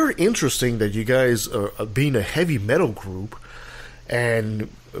 This is very interesting that you guys are being a heavy metal group and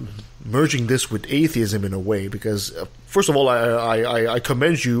merging this with atheism in a way, because first of all, I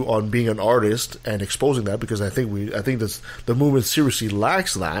commend you on being an artist and exposing that, because I think the movement seriously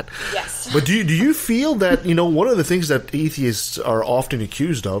lacks that. Yes. But do you feel that one of the things that atheists are often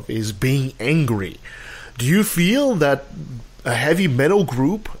accused of is being angry? Do you feel that a heavy metal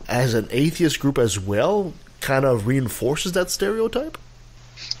group as an atheist group as well kind of reinforces that stereotype?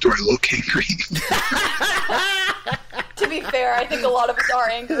 Do I look angry? To be fair, I think a lot of us are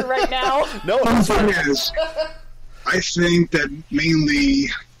angry right now. No, yes. I think that mainly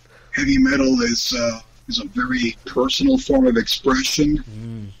heavy metal is a very personal form of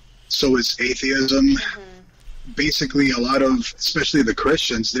expression. So is atheism. Basically, a lot of, especially the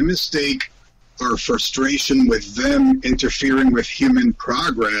Christians, they mistake our frustration with them interfering with human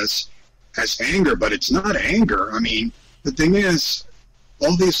progress as anger, but it's not anger. I mean, the thing is,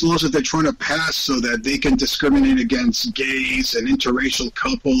 all these laws that they're trying to pass so that they can discriminate against gays and interracial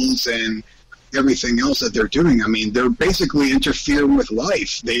couples and everything else that they're doing. I mean, they're basically interfering with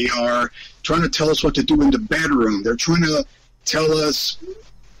life. They are trying to tell us what to do in the bedroom. They're trying to tell us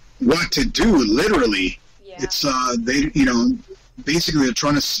what to do, literally. Yeah. It's, basically they're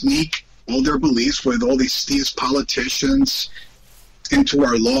trying to sneak all their beliefs with all these politicians into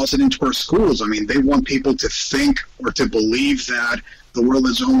our laws and into our schools. I mean, they want people to think or to believe that the world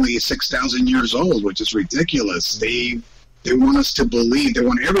is only 6,000 years old, which is ridiculous. They want us to believe, they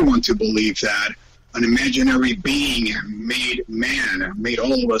want everyone to believe that an imaginary being made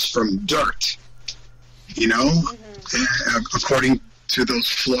all of us from dirt, according to those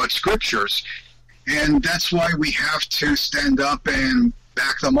flawed scriptures. And that's why we have to stand up and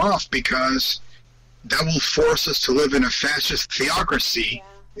back them off, because that will force us to live in a fascist theocracy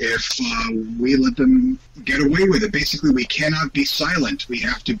if we let them get away with it. Basically, we cannot be silent. We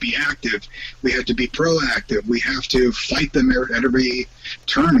have to be active. We have to be proactive. We have to fight them at every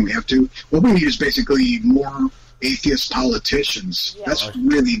turn. What we need is basically more atheist politicians. Yeah. That's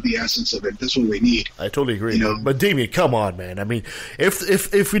really the essence of it. That's what we need. I totally agree. But Damien, come on, man. I mean,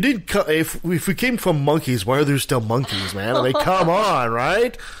 if we came from monkeys, why are there still monkeys, man? I mean, come on,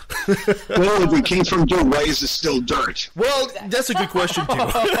 right? Well, if we came from dirt, why is it still dirt? Well, that's a good question too.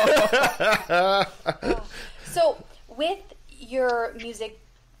 So, with your music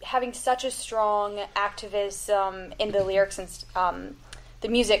having such a strong activism in the lyrics and the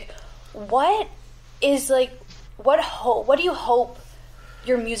music, what do you hope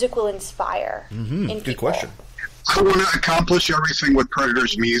your music will inspire in people? Good question. I want to accomplish everything with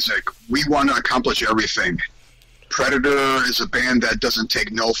Predator's music. We want to accomplish everything. Predator is a band that doesn't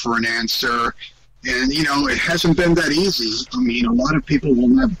take no for an answer. And, it hasn't been that easy. I mean, a lot of people will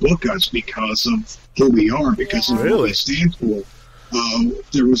not book us because of who we are, because of what we stand for.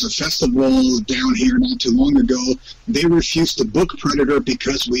 There was a festival down here not too long ago. They refused to book Predator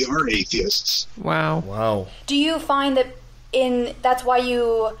because we are atheists. Wow. Do you find that do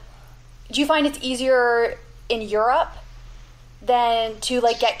you find it's easier in Europe than to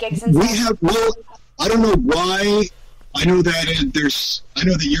get gigs and stuff? I don't know why. I know that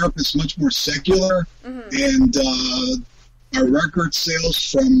Europe is much more secular, and our record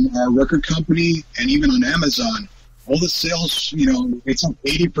sales from our record company and even on Amazon, all the sales, it's up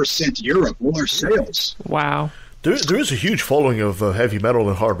 80% Europe, all our sales. Wow. There is a huge following of heavy metal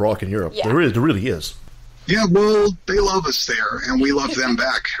and hard rock in Europe. Yeah. There really is. Yeah, well, they love us there, and we love them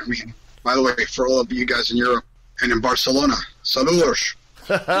back. I mean, by the way, for all of you guys in Europe and in Barcelona, saludos.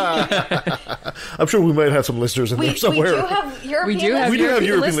 I'm sure we might have some listeners in there somewhere. We do have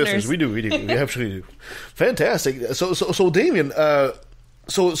European listeners. We do. We absolutely do. Fantastic. So Damien,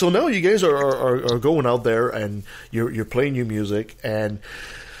 so now you guys are going out there and you're playing new music, and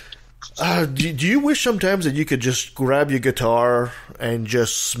do you wish sometimes that you could just grab your guitar and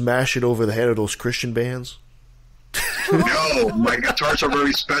just smash it over the head of those Christian bands? No, my guitars are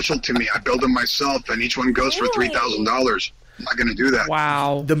very special to me. I build them myself, and each one goes for $3,000. I'm not going to do that.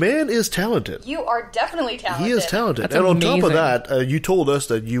 Wow. The man is talented. You are definitely talented. He is talented. That's and amazing. On top of that, you told us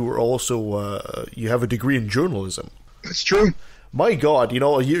that you were also, you have a degree in journalism. That's true. My God,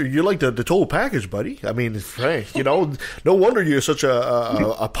 you're like the total package, buddy. I mean, Frank, no wonder you're such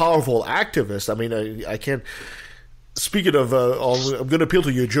a powerful activist. I mean, I can't... Speaking of, I'm going to appeal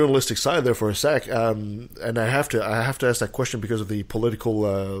to your journalistic side there for a sec, and I have to ask that question because of the political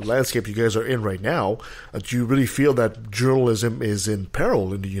landscape you guys are in right now. Do you really feel that journalism is in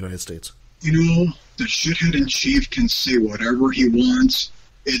peril in the United States? The shithead in chief can say whatever he wants.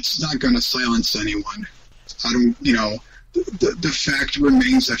 It's not going to silence anyone. The fact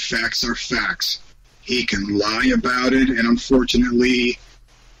remains that facts are facts. He can lie about it, and unfortunately,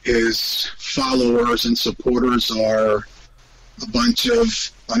 his followers and supporters are a bunch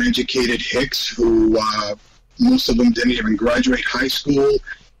of uneducated hicks who, most of them didn't even graduate high school,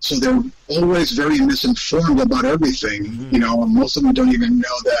 so they're always very misinformed about everything. Mm-hmm. Most of them don't even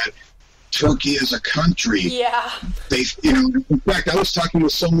know that Turkey is a country. Yeah. In fact, I was talking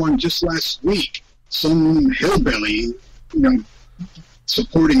with someone just last week, some hillbilly,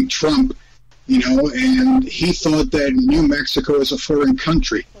 supporting Trump, and he thought that New Mexico is a foreign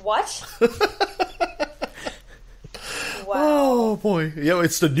country. What? Wow. Oh, boy.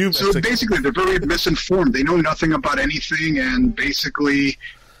 It's the New Mexico. So basically, they're very misinformed. They know nothing about anything, and basically,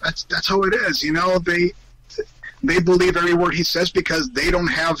 that's how it is. They believe every word he says because they don't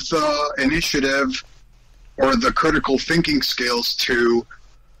have the initiative or the critical thinking skills to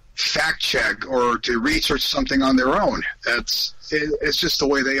fact check or to research something on their own. It's just the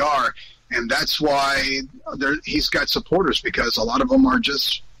way they are. And that's why he's got supporters, because a lot of them are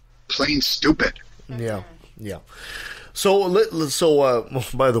just plain stupid. Yeah, yeah. So,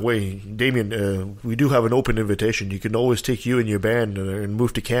 by the way, Damien, we do have an open invitation. You can always take you and your band and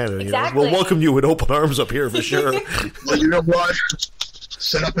move to Canada. Exactly. We'll welcome you with open arms up here for sure. Well, you know what?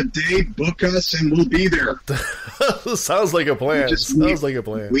 Set up a date, book us, and we'll be there. Sounds like a plan.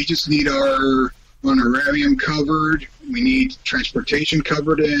 We just need our honorarium covered. We need transportation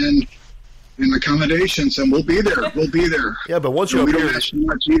covered and accommodations, and we'll be there. Yeah, but once you're up here, don't ask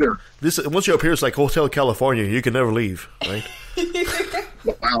much either. Once you're up here, it's like Hotel California. You can never leave, right?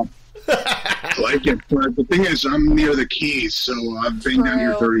 Wow. I like it. But the thing is, I'm near the Keys, so I've been down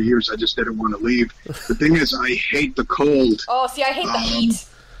here 30 years. I just didn't want to leave. The thing is, I hate the cold. Oh, see, I hate the heat.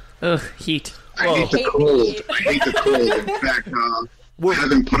 Ugh, heat. I hate the cold. I hate the cold. In fact, I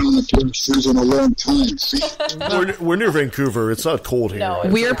haven't put on the pair of shoes in a long time. See? We're near Vancouver. It's not cold here. No,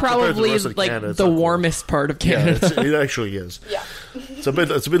 we're probably the warmest part of Canada. Yeah, it actually is. Yeah. It's a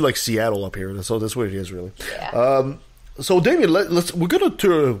bit like Seattle up here. So that's what it is, really. Yeah. So, Damien, we're going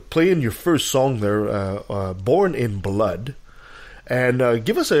to play in your first song there, Born in Blood. And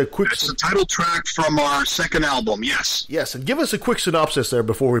give us a quick... It's the title track from our second album, yes. Yes, and give us a quick synopsis there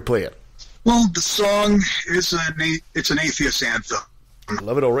before we play it. Well, the song is it's an atheist anthem.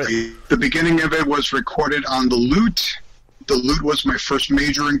 Love it already. The beginning of it was recorded on the lute. The lute was my first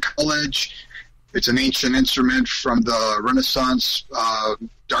major in college. It's an ancient instrument from the Renaissance,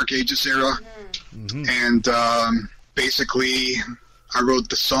 Dark Ages era. Mm-hmm. And basically, I wrote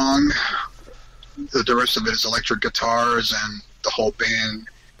the song. The rest of it is electric guitars and the whole band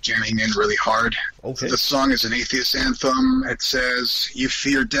jamming in really hard. Okay. The song is an atheist anthem. It says, "You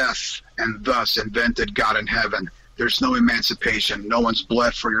fear death, and thus invented God in heaven. There's no emancipation. No one's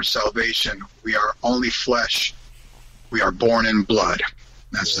bled for your salvation. We are only flesh. We are born in blood."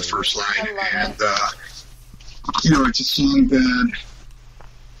 That's the first line. And, it's a song that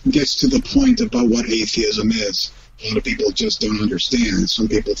gets to the point about what atheism is. A lot of people just don't understand. Some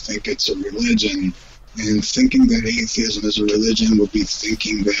people think it's a religion. And thinking that atheism is a religion would be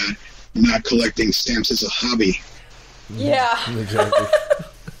thinking that not collecting stamps is a hobby. Yeah. Exactly.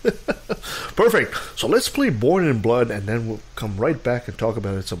 Perfect. So let's play Born in Blood, and then we'll come right back and talk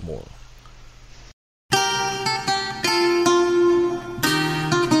about it some more.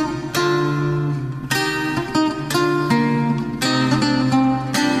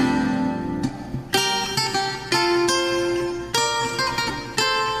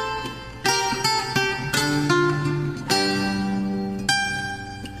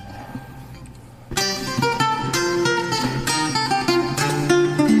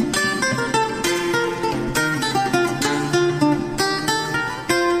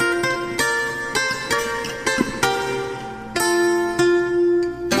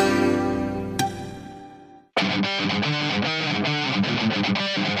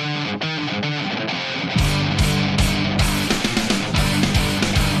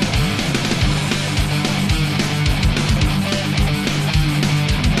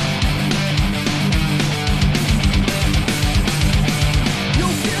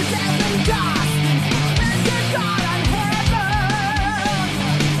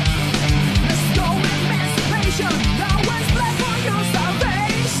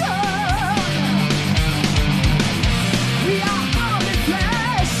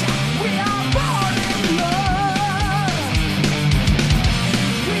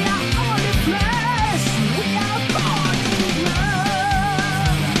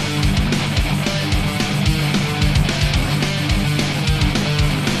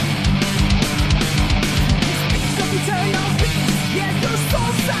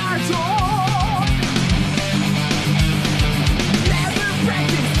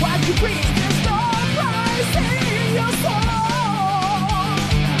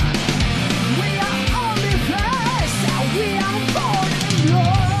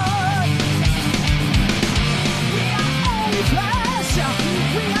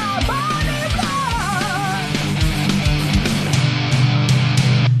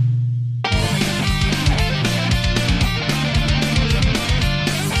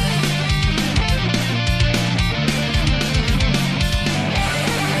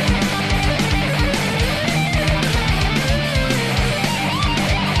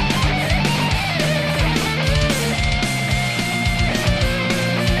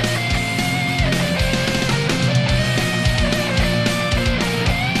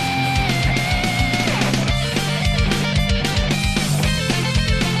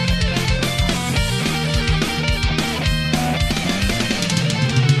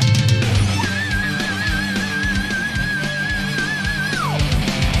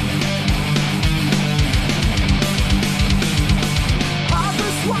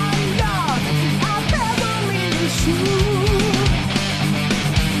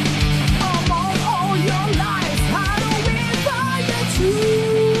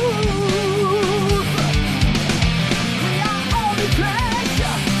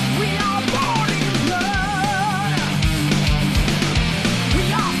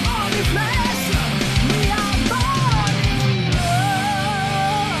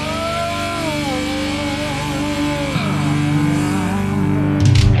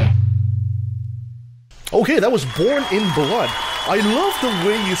 Okay, that was Born in Blood. I love the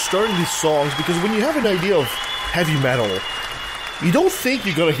way you started these songs, because when you have an idea of heavy metal, you don't think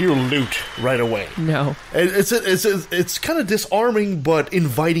you're gonna hear loot right away. No. It's kind of disarming but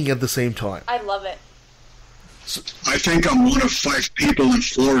inviting at the same time. I love it. I think I'm one of 5 people in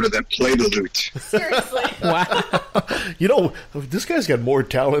Florida that play the lute. Seriously. Wow. This guy's got more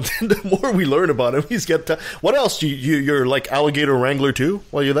talent. The more we learn about him, he's got. What else? You're like alligator wrangler too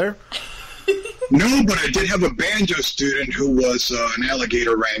while you're there? No, but I did have a banjo student who was an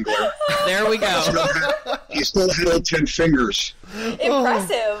alligator wrangler. There we go. He still had all 10 fingers.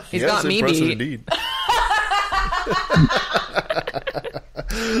 Impressive. He's got me impressive beat. Indeed.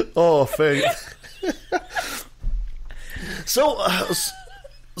 Oh, thank.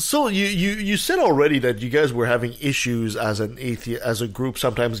 So you said already that you guys were having issues as a group,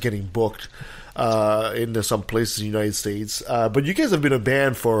 sometimes getting booked into some places in the United States. But you guys have been a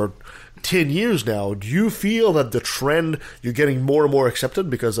band for 10 years now. Do you feel that the trend, you're getting more and more accepted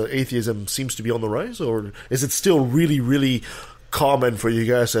because atheism seems to be on the rise, or is it still really, really common for you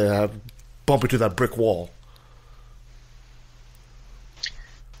guys to bump into that brick wall?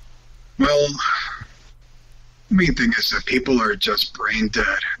 Well, the main thing is that people are just brain dead.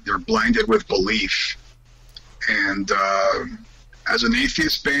 They're blinded with belief. And as an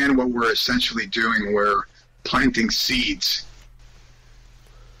atheist band, what we're essentially doing, we're planting seeds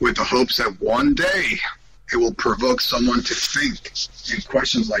with the hopes that one day it will provoke someone to think in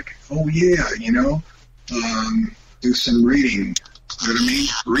questions like, oh yeah, do some reading. You know what I mean?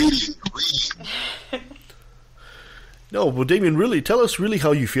 Reading. No, well, Damien, really, tell us really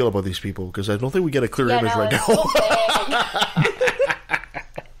how you feel about these people, because I don't think we get a clear image right now.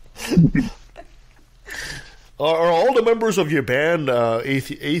 Are all the members of your band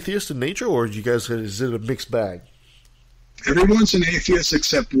atheist in nature, or is it a mixed bag? Everyone's an atheist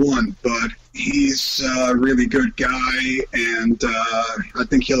except one, but he's a really good guy, and I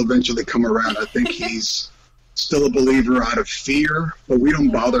think he'll eventually come around. I think he's still a believer out of fear, but we don't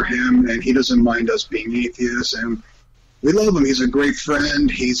bother him, and he doesn't mind us being atheists, and we love him. He's a great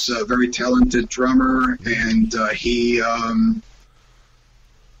friend. He's a very talented drummer, and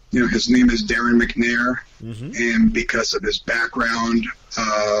his name is Darren McNair, and because of his background,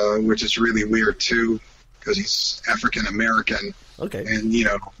 which is really weird too, because he's African American, and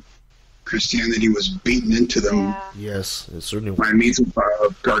Christianity was beaten into them. Yeah. Yes, it certainly by means of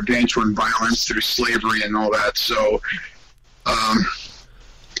gargantuan violence through slavery and all that. So,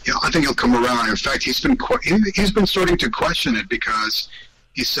 I think he'll come around. In fact, he's been starting to question it, because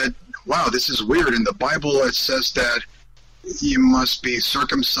he said, "Wow, this is weird. In the Bible, it says that you must be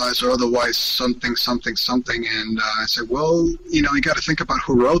circumcised or otherwise something." And I said, "Well, you got to think about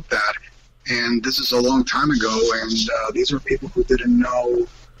who wrote that. And this is a long time ago, and these are people who didn't know,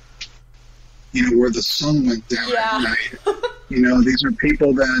 where the sun went down at night. These are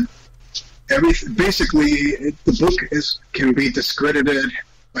people that basically the book can be discredited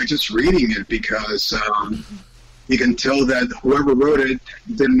by just reading it, because you can tell that whoever wrote it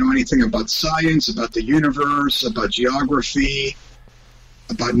didn't know anything about science, about the universe, about geography,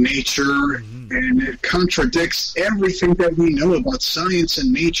 about nature, and it contradicts everything that we know about science and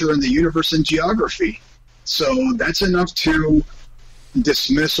nature and the universe and geography. So that's enough to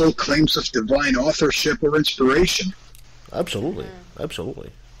dismiss all claims of divine authorship or inspiration." Absolutely.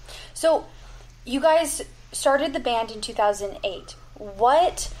 Absolutely. So you guys started the band in 2008.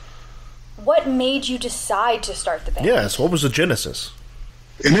 What made you decide to start the band? Yes, what was the genesis?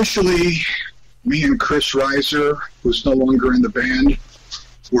 Initially, me and Chris Reiser, who's no longer in the band,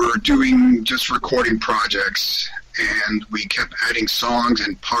 were doing just recording projects, and we kept adding songs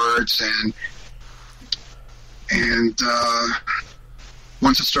and parts, and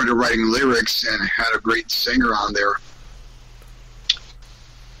once I started writing lyrics and had a great singer on there,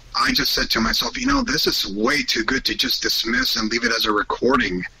 I just said to myself, this is way too good to just dismiss and leave it as a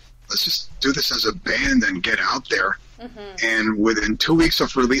recording. Let's just do this as a band and get out there. And within 2 weeks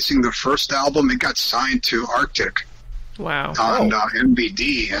of releasing the first album, it got signed to Arctic. Wow. On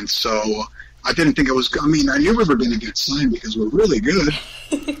MVD. And so I didn't think it was, I knew we were going to get signed because we're really good.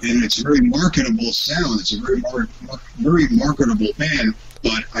 And it's a very marketable sound. It's a very, very marketable band.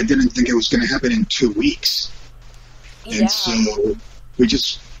 But I didn't think it was going to happen in 2 weeks. Yeah. And so we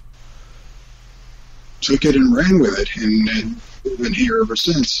just took it and ran with it. And we've been here ever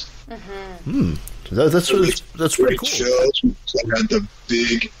since. That's pretty cool. Shows. We had the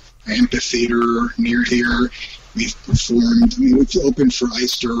big amphitheater near here. We've performed. We've opened for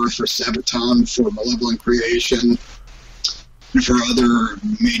Iced Earth, for Sabaton, for Malevolent Creation, and for other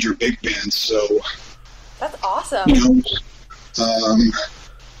major big bands. So that's awesome.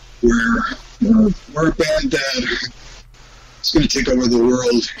 We're a band that is going to take over the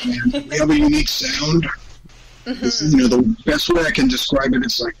world, and we have a unique sound. You know, the best way I can describe it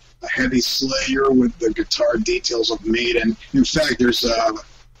is like a heavy Slayer with the guitar details of Maiden. In fact, there's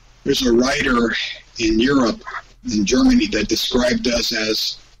a writer in Europe, in Germany, that described us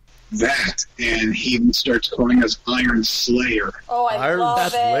as that, and he even starts calling us Iron Slayer. Oh, I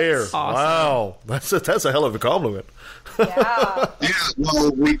love Slayer. it. Awesome. Wow, that's a hell of a compliment. Yeah. Yeah,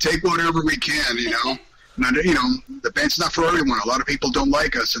 well, we take whatever we can, you know. The band's not for everyone. A lot of people don't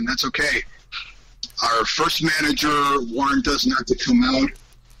like us, and that's okay. Our first manager warned us not to come out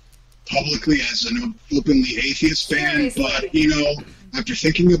publicly as an openly atheist band, but, you know, after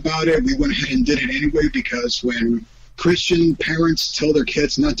thinking about it, we went ahead and did it anyway, because when Christian parents tell their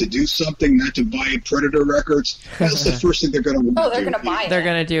kids not to do something, not to buy Predator records, that's the first thing they're going to want to do. Oh, they're going to buy it. They're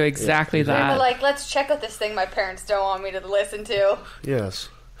going to do exactly that. They're like, let's check out this thing my parents don't want me to listen to. Yes.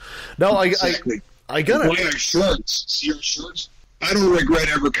 Now, exactly. I gotta... Buy our shirts. See our shirts? I don't regret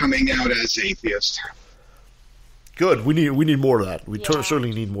ever coming out as atheist. Good. We need more of that. We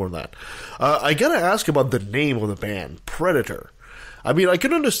certainly need more of that. I gotta ask about the name of the band, Predator. I mean, I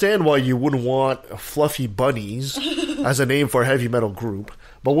can understand why you wouldn't want Fluffy Bunnies as a name for a heavy metal group,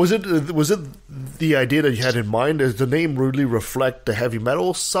 but was it the idea that you had in mind? Does the name really reflect the heavy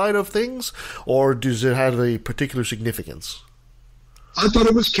metal side of things, or does it have a particular significance? I thought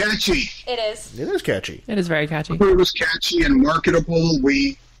it was catchy. It is. It is catchy. It is very catchy. I thought it was catchy and marketable.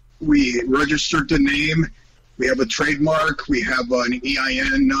 We registered the name. We have a trademark. We have an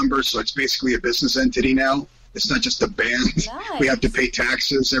EIN number, so it's basically a business entity now. It's not just a band. Nice. We have to pay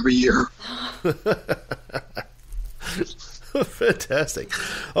taxes every year. Fantastic.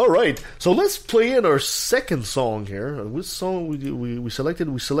 All right, so let's play in our second song here. Which song we selected?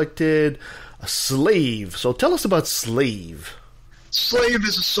 We selected a Slave. So tell us about Slave. Slave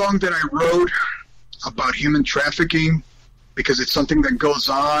is a song that I wrote about human trafficking because it's something that goes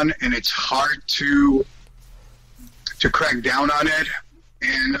on and it's hard to crack down on it.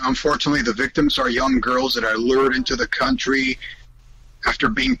 And unfortunately, the victims are young girls that are lured into the country after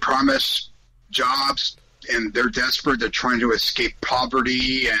being promised jobs, and they're desperate. They're trying to escape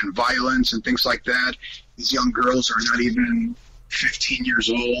poverty and violence and things like that. These young girls are not even 15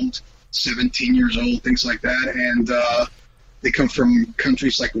 years old, 17 years old, things like that. And they come from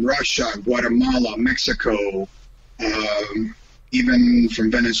countries like Russia, Guatemala, Mexico, even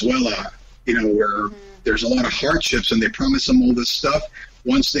from Venezuela, you know, where there's a lot of hardships, and they promise them all this stuff.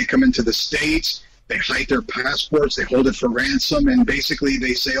 Once they come into the States, they hide their passports, they hold it for ransom, and basically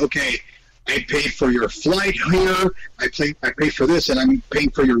they say, okay, I paid for your flight here, I pay for this, and I'm paying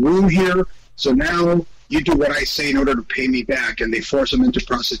for your room here, so now you do what I say in order to pay me back, and they force them into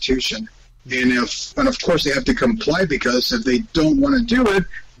prostitution. And of course they have to comply, because if they don't want to do it,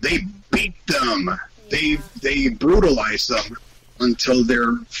 they beat them. They brutalize them until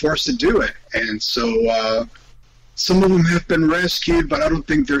they're forced to do it. And so some of them have been rescued, but I don't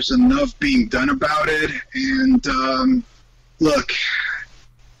think there's enough being done about it. And look,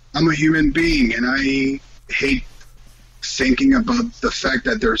 I'm a human being, and I hate thinking about the fact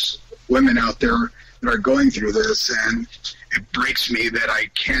that there's women out there that are going through this, and it breaks me that I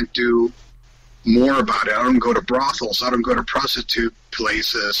can't do more about it. I don't go to brothels. I don't go to prostitute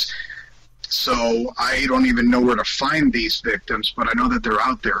places. So I don't even know where to find these victims, but I know that they're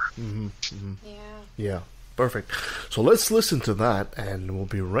out there. Mm-hmm. Mm-hmm. Yeah, perfect. So let's listen to that, and we'll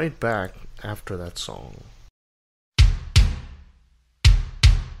be right back after that song.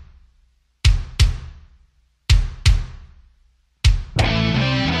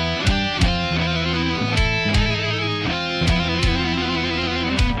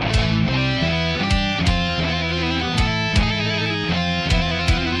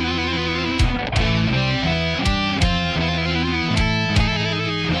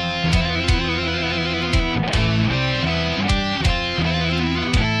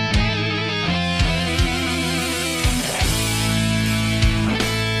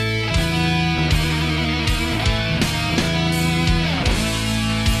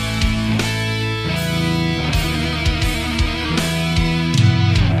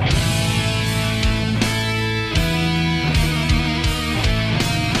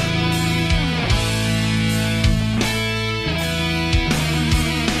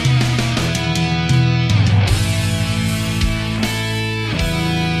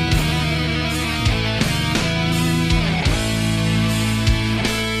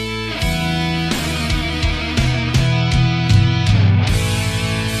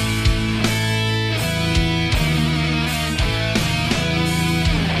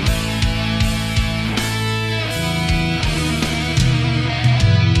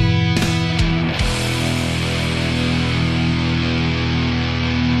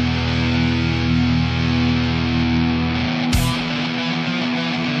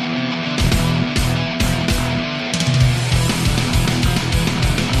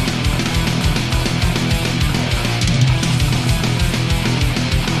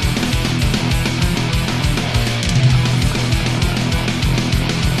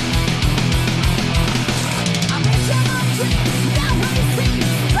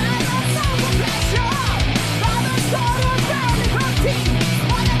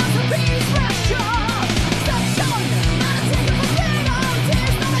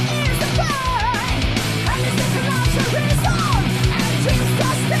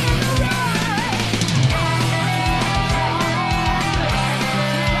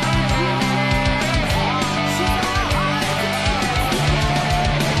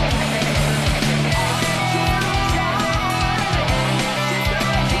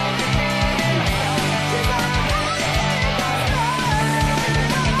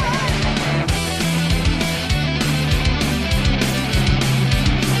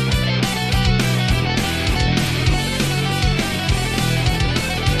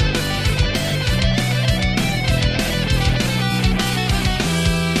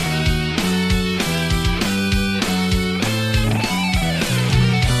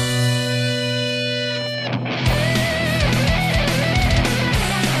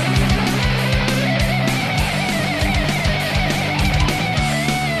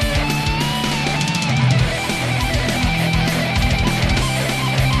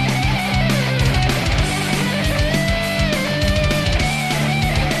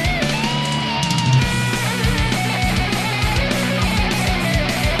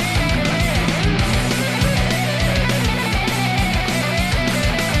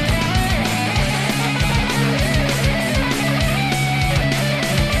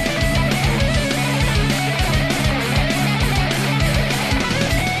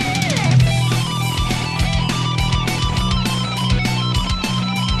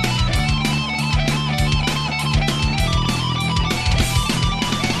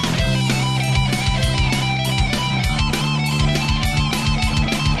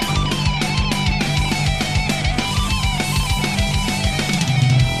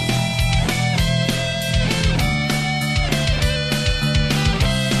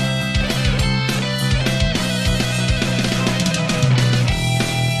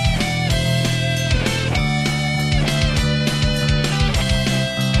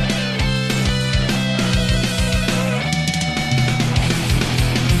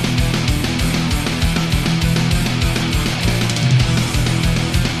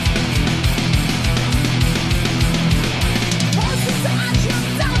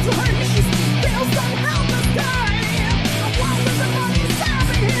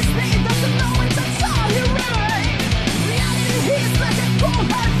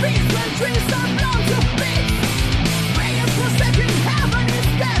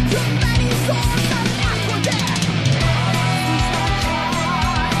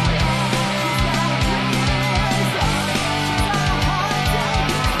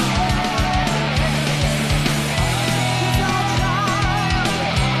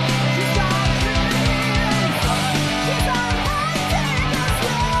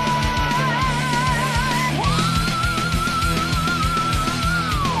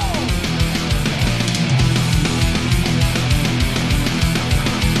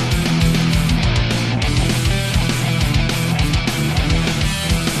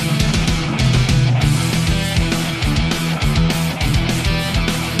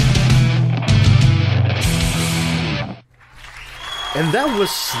 and that was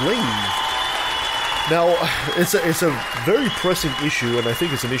Slave. Now, it's a very pressing issue, and I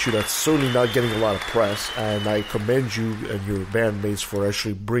think it's an issue that's certainly not getting a lot of press, and I commend you and your bandmates for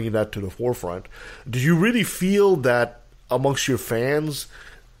actually bringing that to the forefront. Do you really feel that amongst your fans?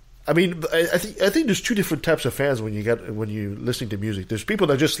 I mean, I think there's two different types of fans when you're listening to music. There's people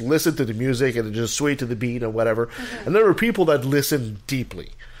that just listen to the music and just sway to the beat or whatever, and there are people that listen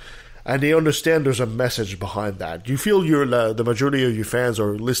deeply. And they understand there's a message behind that. Do you feel the majority of your fans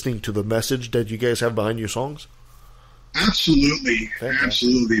are listening to the message that you guys have behind your songs? Absolutely.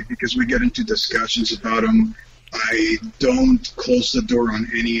 Absolutely, because we get into discussions about them. I don't close the door on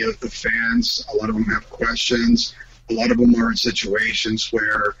any of the fans. A lot of them have questions. A lot of them are in situations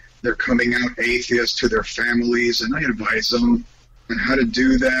where they're coming out atheist to their families, and I advise them on how to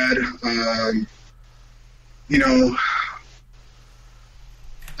do that.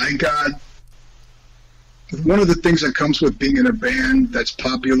 I got one of the things that comes with being in a band that's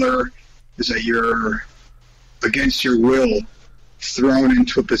popular is that you're against your will thrown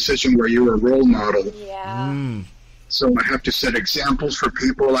into a position where you're a role model. Yeah. So I have to set examples for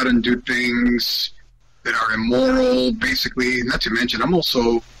people. I don't do things that are immoral, basically. Not to mention, I'm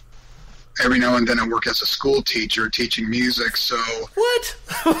also, every now and then I work as a school teacher teaching music, so... What?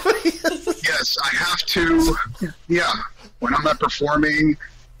 Yes, I have to, when I'm not performing,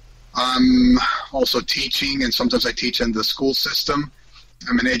 I'm also teaching, and sometimes I teach in the school system.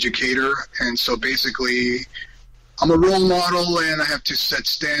 I'm an educator, and so basically I'm a role model, and I have to set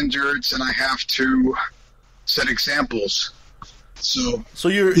standards, and I have to set examples. So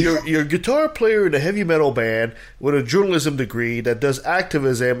you're a guitar player in a heavy metal band with a journalism degree that does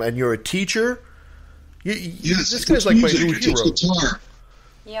activism, and you're a teacher? Yes, this guy's like my new hero. Guitar.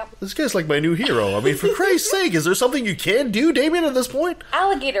 Yep. This guy's like my new hero. I mean, for Christ's sake, is there something you can do, Damien, at this point?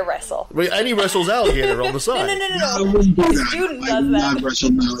 Alligator wrestle. And he wrestles alligator on the side. No. I wouldn't do that. Student I does will that. not wrestle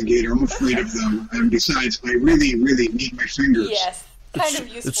an alligator. I'm afraid of them. And besides, I really, really need my fingers. Yes. Kind of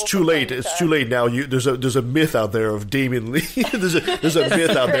useful. It's too late. It's too late now. There's a myth out there of Damien Lee. there's a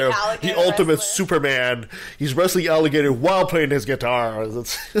myth out there of the ultimate Superman. He's wrestling alligator while playing his guitar.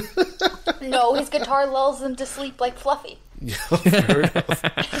 No, his guitar lulls him to sleep like Fluffy. Yeah, fair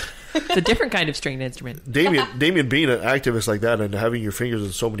enough. It's a different kind of stringed instrument. Damien being an activist like that and having your fingers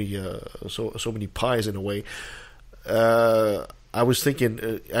in so many pies in a way. I was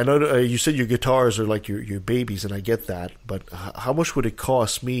thinking, I know you said your guitars are like your babies, and I get that, but how much would it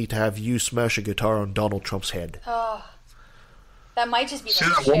cost me to have you smash a guitar on Donald Trump's head? Oh, that might just be. Say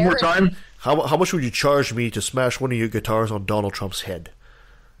that one more time. How much would you charge me to smash one of your guitars on Donald Trump's head?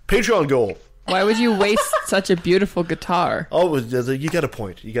 Patreon goal. Why would you waste such a beautiful guitar? Oh, you got a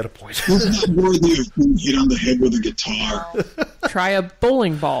point. You got a point. It's not worthy of being hit on the head with a guitar. Try a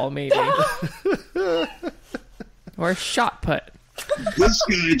bowling ball, maybe. Or a shot put. This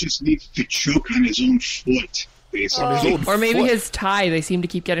guy just needs to choke on his own foot, basically. Or maybe his tie. They seem to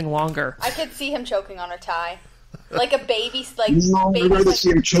keep getting longer. I could see him choking on a tie. Like a baby, No, I'd rather see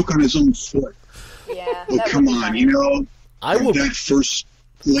him choke on his own foot. Yeah. Oh, come on, that first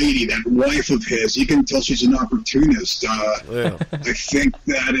lady, that wife of his, you can tell she's an opportunist. I think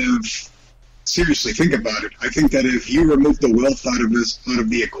that seriously, think about it. I think that if you remove the wealth out of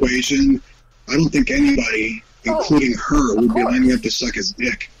the equation, I don't think anybody, including her, would be lining up to suck his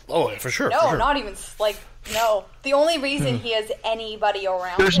dick. Oh, for sure. No, for sure. not even, no. The only reason he has anybody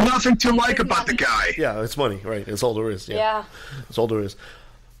around There's him nothing to like about the guy. Yeah, it's money, right? That's all there is. Yeah. That's all there is.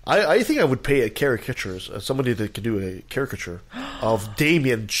 I think I would pay a caricature, somebody that could do a caricature of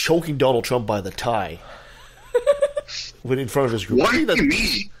Damien choking Donald Trump by the tie in front of his group. Why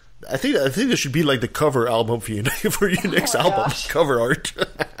me? I think there should be like the cover album for your next album. Gosh. Cover art.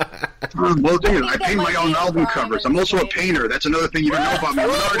 Well, dude, I paint my own album covers. I'm also a painter. That's another thing you don't know about me. I'm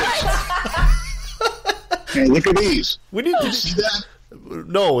an artist. Hey, look at these. We need to see that.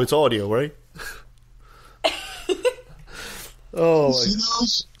 No, it's audio, right? Oh, you see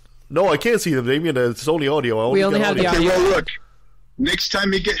those? No, I can't see them, Damien. It's only audio. We only have the audio. Okay, well, look. Next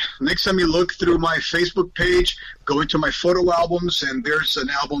time you look through my Facebook page, go into my photo albums, and there's an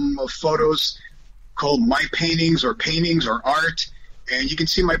album of photos called My Paintings or Art, and you can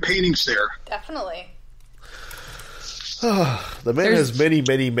see my paintings there. Definitely. The man has many,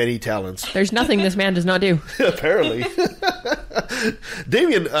 many, many talents. There's nothing this man does not do. Apparently.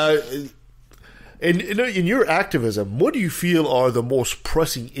 Damien, in your activism, what do you feel are the most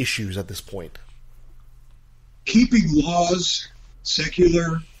pressing issues at this point? Keeping laws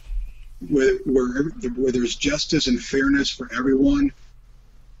secular, where there's justice and fairness for everyone.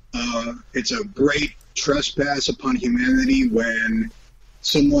 It's a great trespass upon humanity when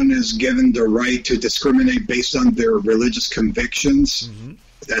someone is given the right to discriminate based on their religious convictions. Mm-hmm.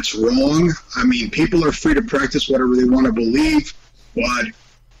 That's wrong. I mean, people are free to practice whatever they want to believe, but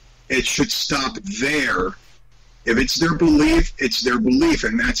it should stop there. If it's their belief, it's their belief,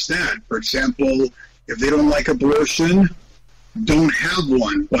 and that's that. For example, if they don't like abortion, don't have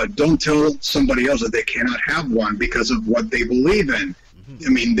one, but don't tell somebody else that they cannot have one because of what they believe in. Mm-hmm. I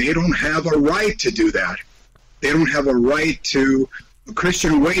mean, they don't have a right to do that. They don't have a right to... A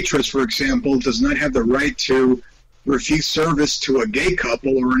Christian waitress, for example, does not have the right to refuse service to a gay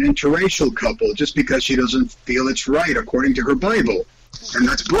couple or an interracial couple just because she doesn't feel it's right according to her Bible. And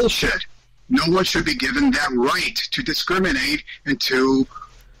that's bullshit. No one should be given that right to discriminate and to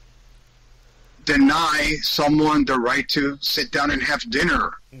deny someone the right to sit down and have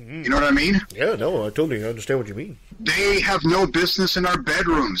dinner. Mm-hmm. You know what I mean? Yeah, no, I totally understand what you mean. They have no business in our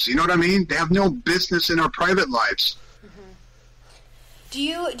bedrooms. You know what I mean? They have no business in our private lives.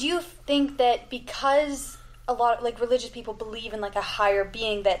 Mm-hmm. Do you think that because a lot of, like, religious people believe in, like, a higher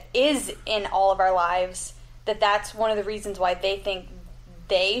being that is in all of our lives, that's one of the reasons why they think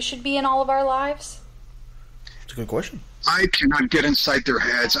they should be in all of our lives? It's a good question. I cannot get inside their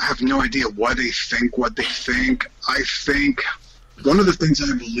heads. I have no idea why they think what they think. I think one of the things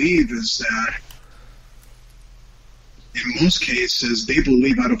I believe is that in most cases they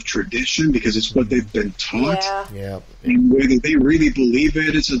believe out of tradition because it's what they've been taught. Yeah. And whether they really believe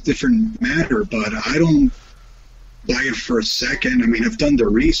it is a different matter, but I don't buy it for a second. I mean, I've done the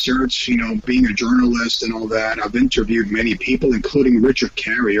research, you know, being a journalist and all that. I've interviewed many people, including Richard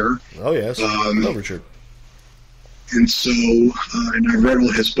Carrier. Oh, yes. I love Richard. And so, and I read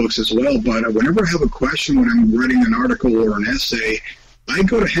all his books as well, but whenever I have a question when I'm writing an article or an essay, I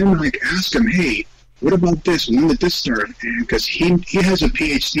go to him and like ask him, hey, what about this? When did this start? Because he has a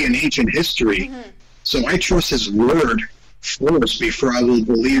PhD in ancient history, mm-hmm. So I trust his word first before I will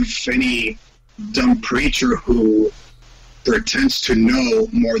believe any dumb preacher who pretends to know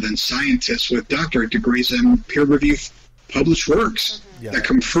more than scientists with doctorate degrees and peer-reviewed published works that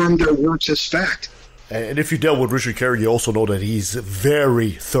confirm their works as fact. And if you dealt with Richard Carrier, you also know that he's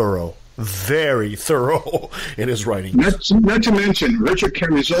very thorough in his writing. Not to mention, Richard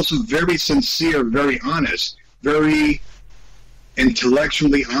Carrier is also very sincere, very honest, very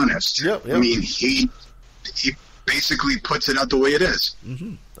intellectually honest. Yep. I mean, he basically puts it out the way it is.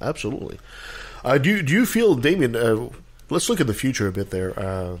 Mm-hmm. Absolutely. Do you feel, Damien? Let's look at the future a bit there.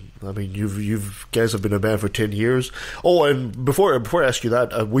 I mean, you guys have been a band for 10 years. Oh, and before I ask you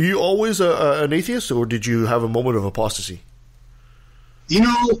that, were you always an atheist, or did you have a moment of apostasy? You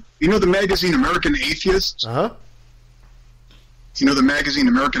know the magazine American Atheist? Uh-huh. You know the magazine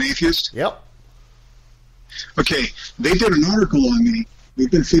American Atheist? Yep. Okay, they did an article on me. We've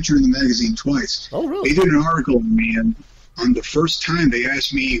been featured in the magazine twice. Oh, really? They did an article on me, and on the first time they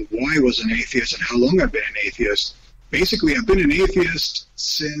asked me why I was an atheist and how long I've been an atheist. Basically, I've been an atheist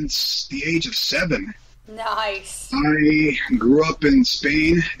since the age of 7. Nice. I grew up in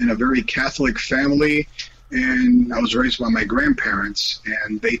Spain in a very Catholic family, and I was raised by my grandparents.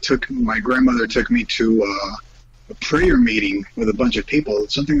 And my grandmother took me to a prayer meeting with a bunch of people.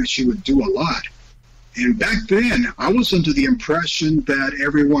 It's something that she would do a lot. And back then, I was under the impression that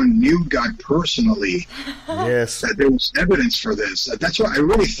everyone knew God personally. Yes. That there was evidence for this. That's why I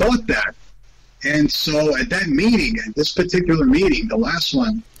really thought that. And so at that meeting, at this particular meeting, the last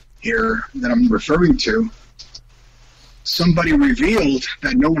one here that I'm referring to, somebody revealed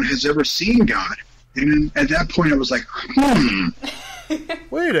that no one has ever seen God. And at that point, I was like,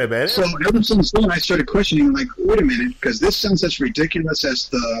 Wait a minute. So ever since then, I started questioning, like, wait a minute, because this sounds as ridiculous as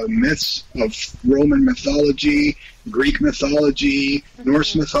the myths of Roman mythology, Greek mythology,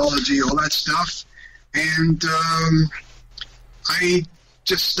 Norse mythology, all that stuff. And I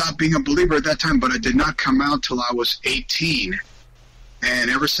just stopped being a believer at that time, but I did not come out till I was 18.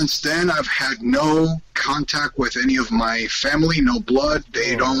 And ever since then, I've had no contact with any of my family, no blood.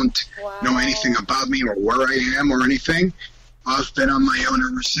 They don't know anything about me or where I am or anything. I've been on my own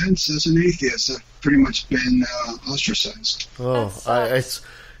ever since as an atheist. I've pretty much been ostracized. Oh,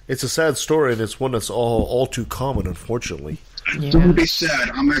 it's a sad story, and it's one that's all too common, unfortunately. Yeah. Don't be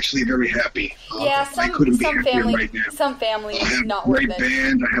sad. I'm actually very happy. I couldn't be happier right now. Some family is not worth it. I have a great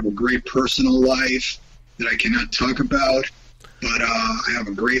band. I have a great personal life that I cannot talk about, but I have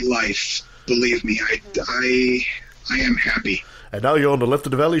a great life. Believe me, I am happy. And now you're on the Left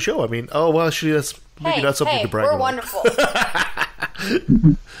of the Valley show. I mean, actually, that's maybe not something to brag about. We're wonderful.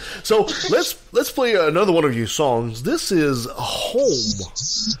 So let's play another one of your songs. This is Home.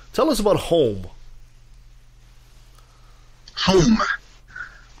 Tell us about Home.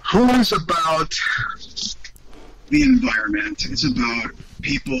 Home is about the environment. It's about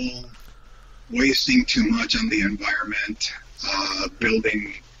people wasting too much on the environment,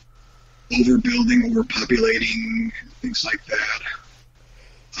 overbuilding, overpopulating, things like that.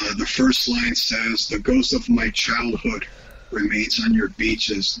 The first line says, "The ghost of my childhood remains on your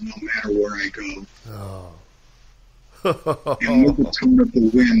beaches no matter where I go." Oh. And with the tone of the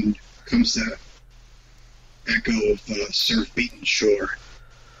wind comes that echo of the surf-beaten shore.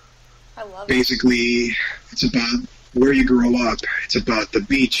 I love it. Basically, it's about where you grow up. It's about the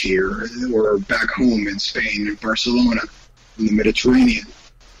beach here, or back home in Spain, in Barcelona, in the Mediterranean.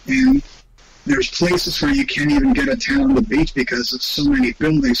 And there's places where you can't even get a tan on the beach because of so many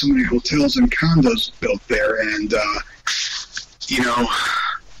buildings, so many hotels and condos built there. And,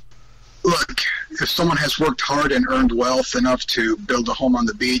 look, if someone has worked hard and earned wealth enough to build a home on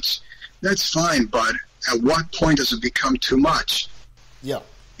the beach, that's fine. But at what point does it become too much? Yeah.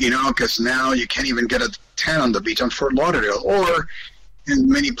 Because now you can't even get a tan on the beach on Fort Lauderdale. Or in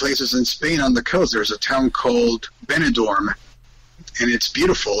many places in Spain on the coast, there's a town called Benidorm. And it's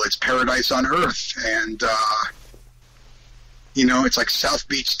beautiful. It's paradise on earth. And, it's like South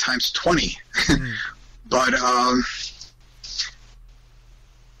Beach times 20. But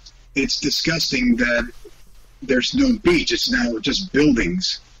it's disgusting that there's no beach. It's now just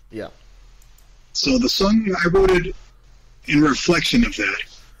buildings. Yeah. So the song, I wrote it in reflection of that.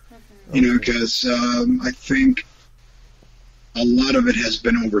 Because I think a lot of it has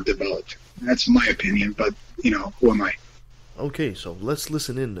been overdeveloped. That's my opinion, but, who am I? Okay, so let's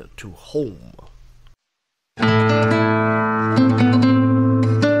listen in to Home.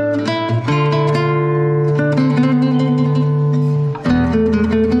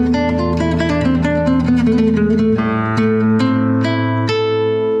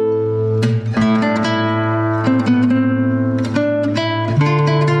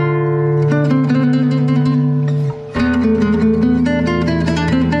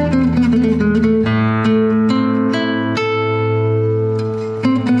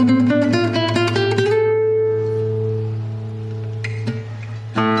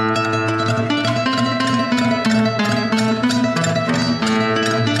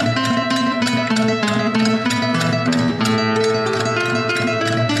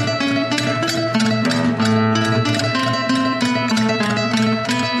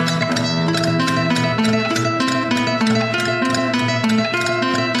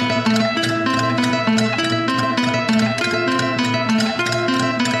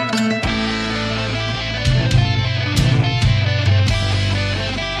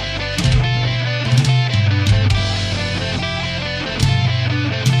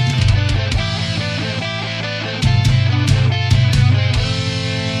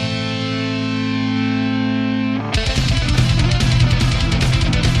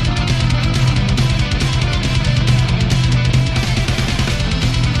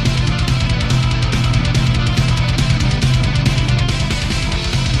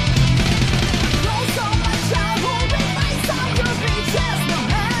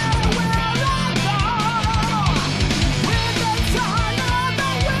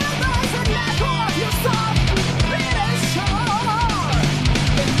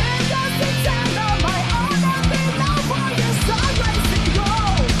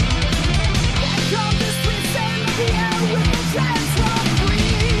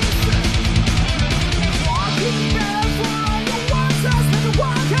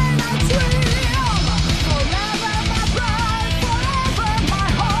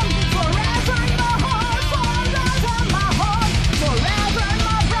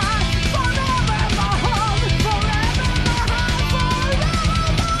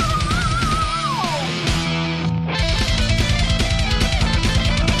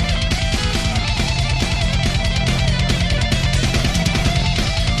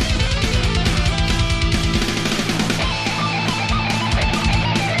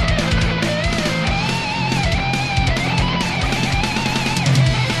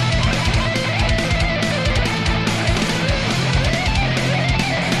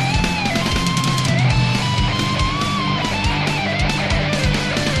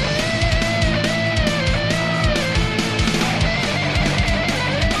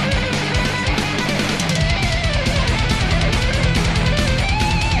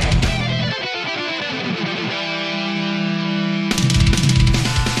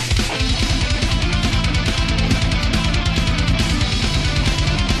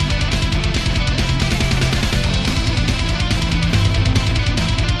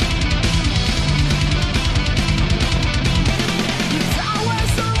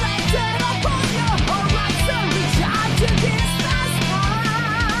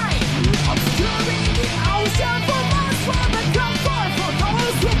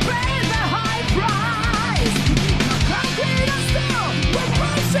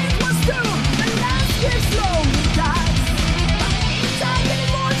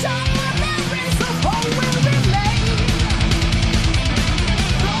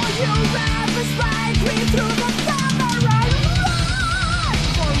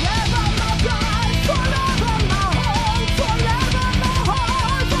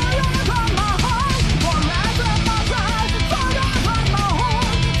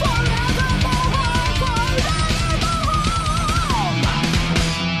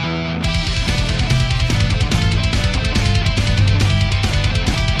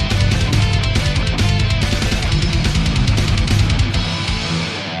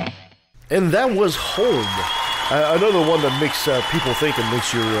 And that was Home. Another one that makes people think and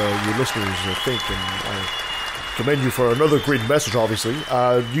makes your listeners think. And I commend you for another great message, obviously.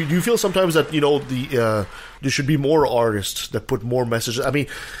 Do you feel sometimes that, there should be more artists that put more messages? I mean,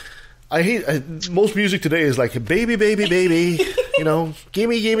 I hate most music today is like baby, baby, baby.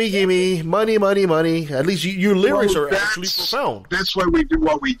 Gimme, money, money, money. At least your lyrics are actually profound. That's why we do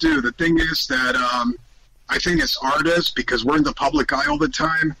what we do. The thing is that I think as artists, because we're in the public eye all the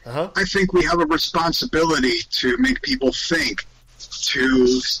time, I think we have a responsibility to make people think,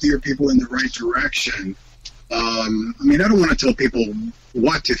 to steer people in the right direction. I don't want to tell people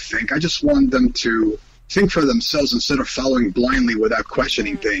what to think. I just want them to think for themselves instead of following blindly without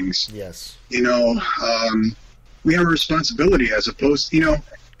questioning things. Yes. We have a responsibility as opposed, and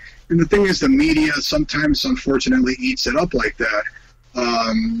the thing is the media sometimes, unfortunately, eats it up like that.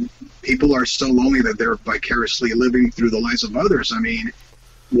 People are so lonely that they're vicariously living through the lives of others. I mean,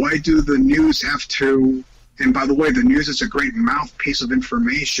 why do the news have to, and by the way, the news is a great mouthpiece of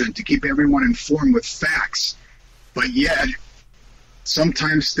information to keep everyone informed with facts, but yet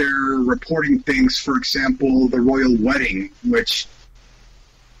sometimes they're reporting things, for example, the royal wedding, which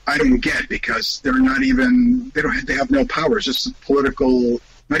I don't get because they're not even, they have no power. It's just political,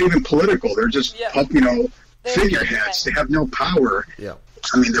 not even political. They're just, figureheads. They have no power. Yeah.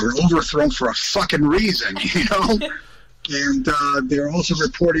 I mean, they were overthrown for a fucking reason, And they're also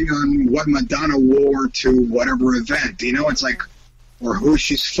reporting on what Madonna wore to whatever event, it's like, or who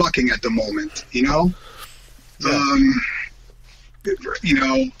she's fucking at the moment, Yeah.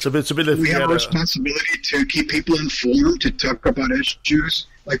 We have a responsibility to keep people informed, to talk about issues.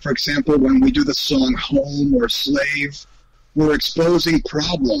 Like, for example, when we do the song Home or Slave, we're exposing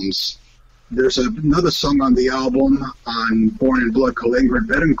problems. There's another song on the album on Born in Blood called Ingrid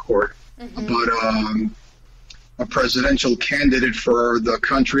Betancourt about a presidential candidate for the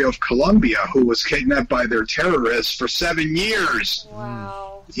country of Colombia who was kidnapped by their terrorists for 7 years.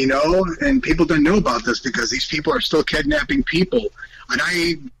 Wow. And people don't know about this because these people are still kidnapping people. And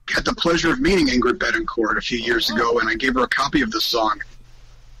I had the pleasure of meeting Ingrid Betancourt a few years ago, and I gave her a copy of the song.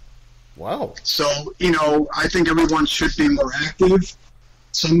 Wow. So, I think everyone should be more active.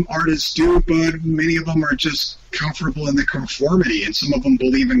 Some artists do, but many of them are just comfortable in the conformity, and some of them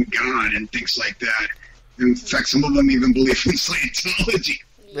believe in God and things like that. In fact, some of them even believe in Scientology,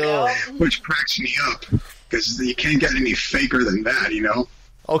 which cracks me up, because you can't get any faker than that,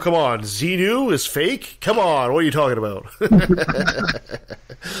 Oh, come on. Xenu is fake? Come on. What are you talking about?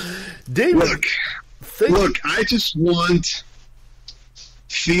 David, look, I just want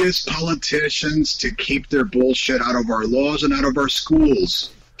theist politicians to keep their bullshit out of our laws and out of our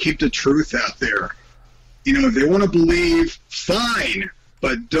schools. Keep the truth out there. If they want to believe, fine,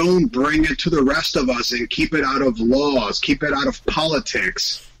 but don't bring it to the rest of us and keep it out of laws, keep it out of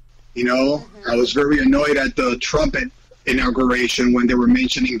politics. I was very annoyed at the Trump inauguration when they were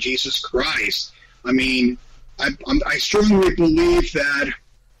mentioning Jesus Christ. I mean, I strongly believe that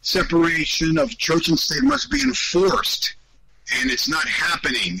separation of church and state must be enforced, and it's not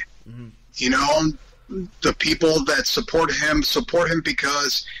happening. The people that support him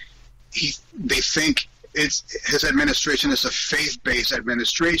because they think his administration is a faith-based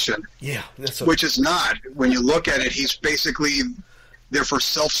administration. Yeah, which is not. When you look at it, he's basically there for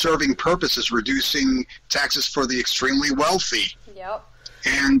self-serving purposes, reducing taxes for the extremely wealthy. Yep.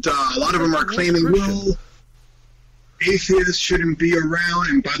 And a lot of them are claiming, well, atheists shouldn't be around.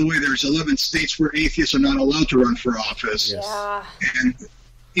 And by the way, there's 11 states where atheists are not allowed to run for office. Yes. Yeah. And,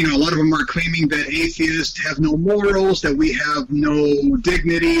 a lot of them are claiming that atheists have no morals, that we have no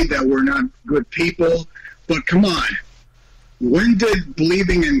dignity, that we're not good people. But come on. When did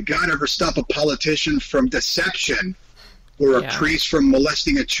believing in God ever stop a politician from deception or a priest from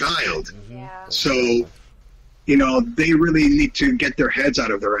molesting a child? Yeah. So, they really need to get their heads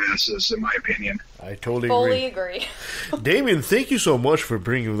out of their asses, in my opinion. I totally fully agree. Damien, thank you so much for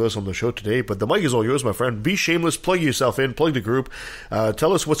bringing with us on the show today. But the mic is all yours, my friend. Be shameless. Plug yourself in. Plug the group.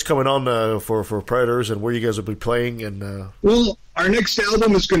 Tell us what's coming on for Predators and where you guys will be playing. And well, our next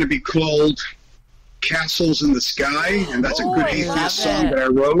album is going to be called Castles in the Sky, and that's a good atheist song that I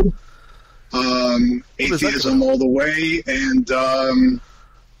wrote. Atheism all the way, and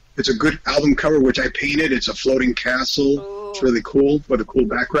it's a good album cover which I painted. It's a floating castle. Ooh. It's really cool with a cool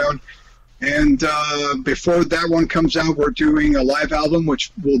background. And before that one comes out, we're doing a live album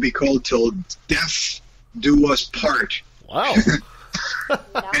which will be called Till Death Do Us Part. Wow.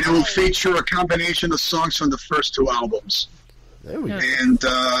 And it will feature a combination of songs from the first two albums. There we go. And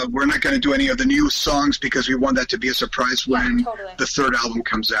we're not going to do any of the new songs because we want that to be a surprise when the third album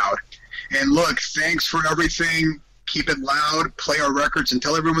comes out. And look, thanks for everything. keep it loud, play our records, and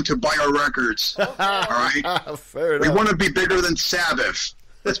tell everyone to buy our records. All right? Fair enough. We want to be bigger than Sabbath.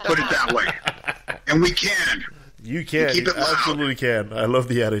 Let's put it that way. And we can. You can. Keep it You loud. absolutely can. I love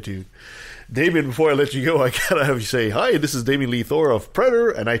the attitude. Damien, before I let you go, I gotta have you say, hi, this is Damien Lee Thorr of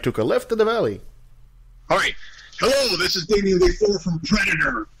Predator, and I took a left in the valley. All right. Hello, this is Damien Lee Thorr from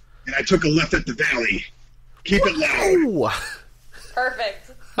Predator, and I took a left at the valley. Keep it loud.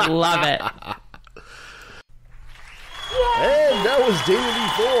 Perfect. Love it. And that was Damien Lee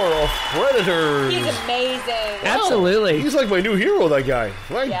Thorr of Predators. He's amazing. Absolutely. He's like my new hero, that guy.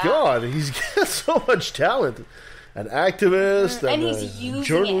 My Yeah. God, he's got so much talent. An activist, And and he's a using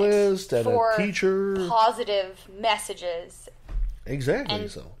journalist, it and for a teacher. positive messages Exactly and-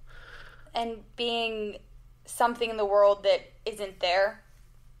 so. and being something in the world that isn't there.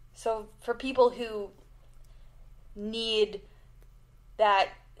 So for people who need that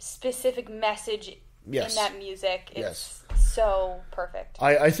specific message Yes. in that music, Yes. it's so perfect.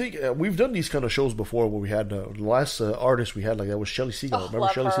 I think we've done these kind of shows before where we had the last artist we had like that was Shelley Seagull. Oh, Remember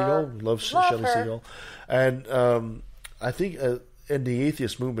love Shelley her. Seagull? Love Shelley her. Seagull. And I think in the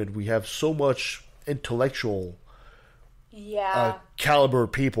atheist movement we have so much intellectual Yeah. caliber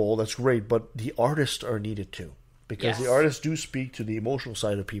people. That's great, but the artists are needed too. Because the Yes. artists do speak to the emotional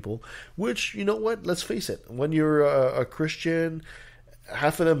side of people, which, you know what, let's face it, when you're a Christian,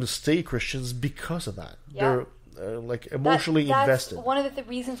 half of them stay Christians because of that. Yeah. They're like emotionally that's invested. one of the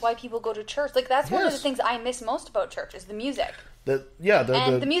reasons why people go to church. Like that's one of the Yes. things I miss most about church is the music. The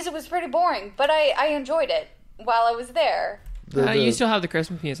music was pretty boring, but I enjoyed it while I was there. You still have the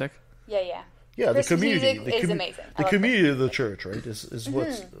Christmas music. Yeah. Yeah, the Christmas community music is amazing. I The love community of the church, right, is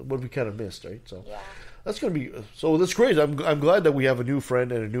what we kind of missed, right? So that's gonna be that's great. I'm glad that we have a new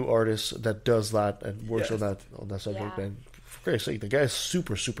friend and a new artist that does that and works on that subject. Yeah. And for Christ's sake, the guy is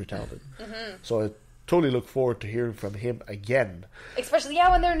super talented. So I totally look forward to hearing from him again. Especially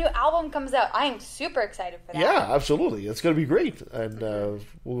when their new album comes out. I am super excited for that. Yeah, absolutely. It's gonna be great, and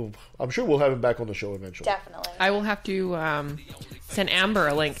I'm sure we'll have him back on the show eventually. Definitely. I will have to send Amber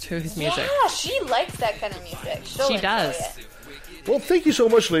a link to his music. Yeah, she likes that kind of music. She does. Enjoy it. Well, thank you so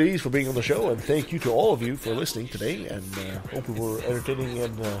much, ladies, for being on the show, and thank you to all of you for listening today, and hope we were entertaining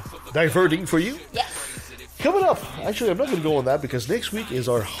and diverting for you. Yes. Coming up, actually, I'm not going to go on that because next week is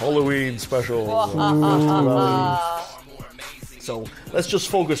our Halloween special. So let's just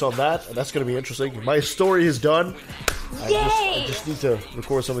focus on that, and that's going to be interesting. My story is done. I just need to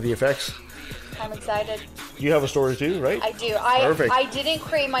record some of the effects. I'm excited. You have a story too, right? I do. Perfect. I didn't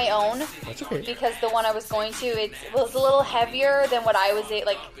create my own. That's okay. Because the one I was going to, it was a little heavier than what I was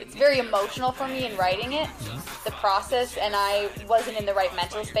like. It's very emotional for me in writing it, the process, and I wasn't in the right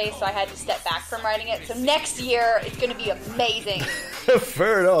mental space, so I had to step back from writing it. So next year it's going to be amazing.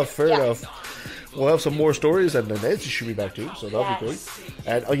 Fair enough. We'll have some more stories, and then Nancy should be back too, so that'll be great.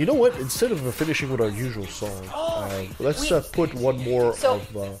 And you know what? Instead of finishing with our usual song, let's put one more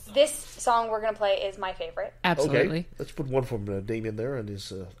of... this song we're going to play is my favorite. Absolutely. Okay. Let's put one from Damien there and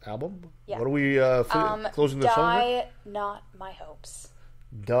his album. Yeah. What are we closing the song with? Die Not My Hopes.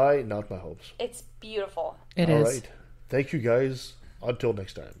 Die Not My Hopes. It's beautiful. It All is. right. Thank you, guys. Until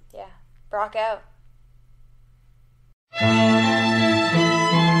next time. Yeah. Rock out.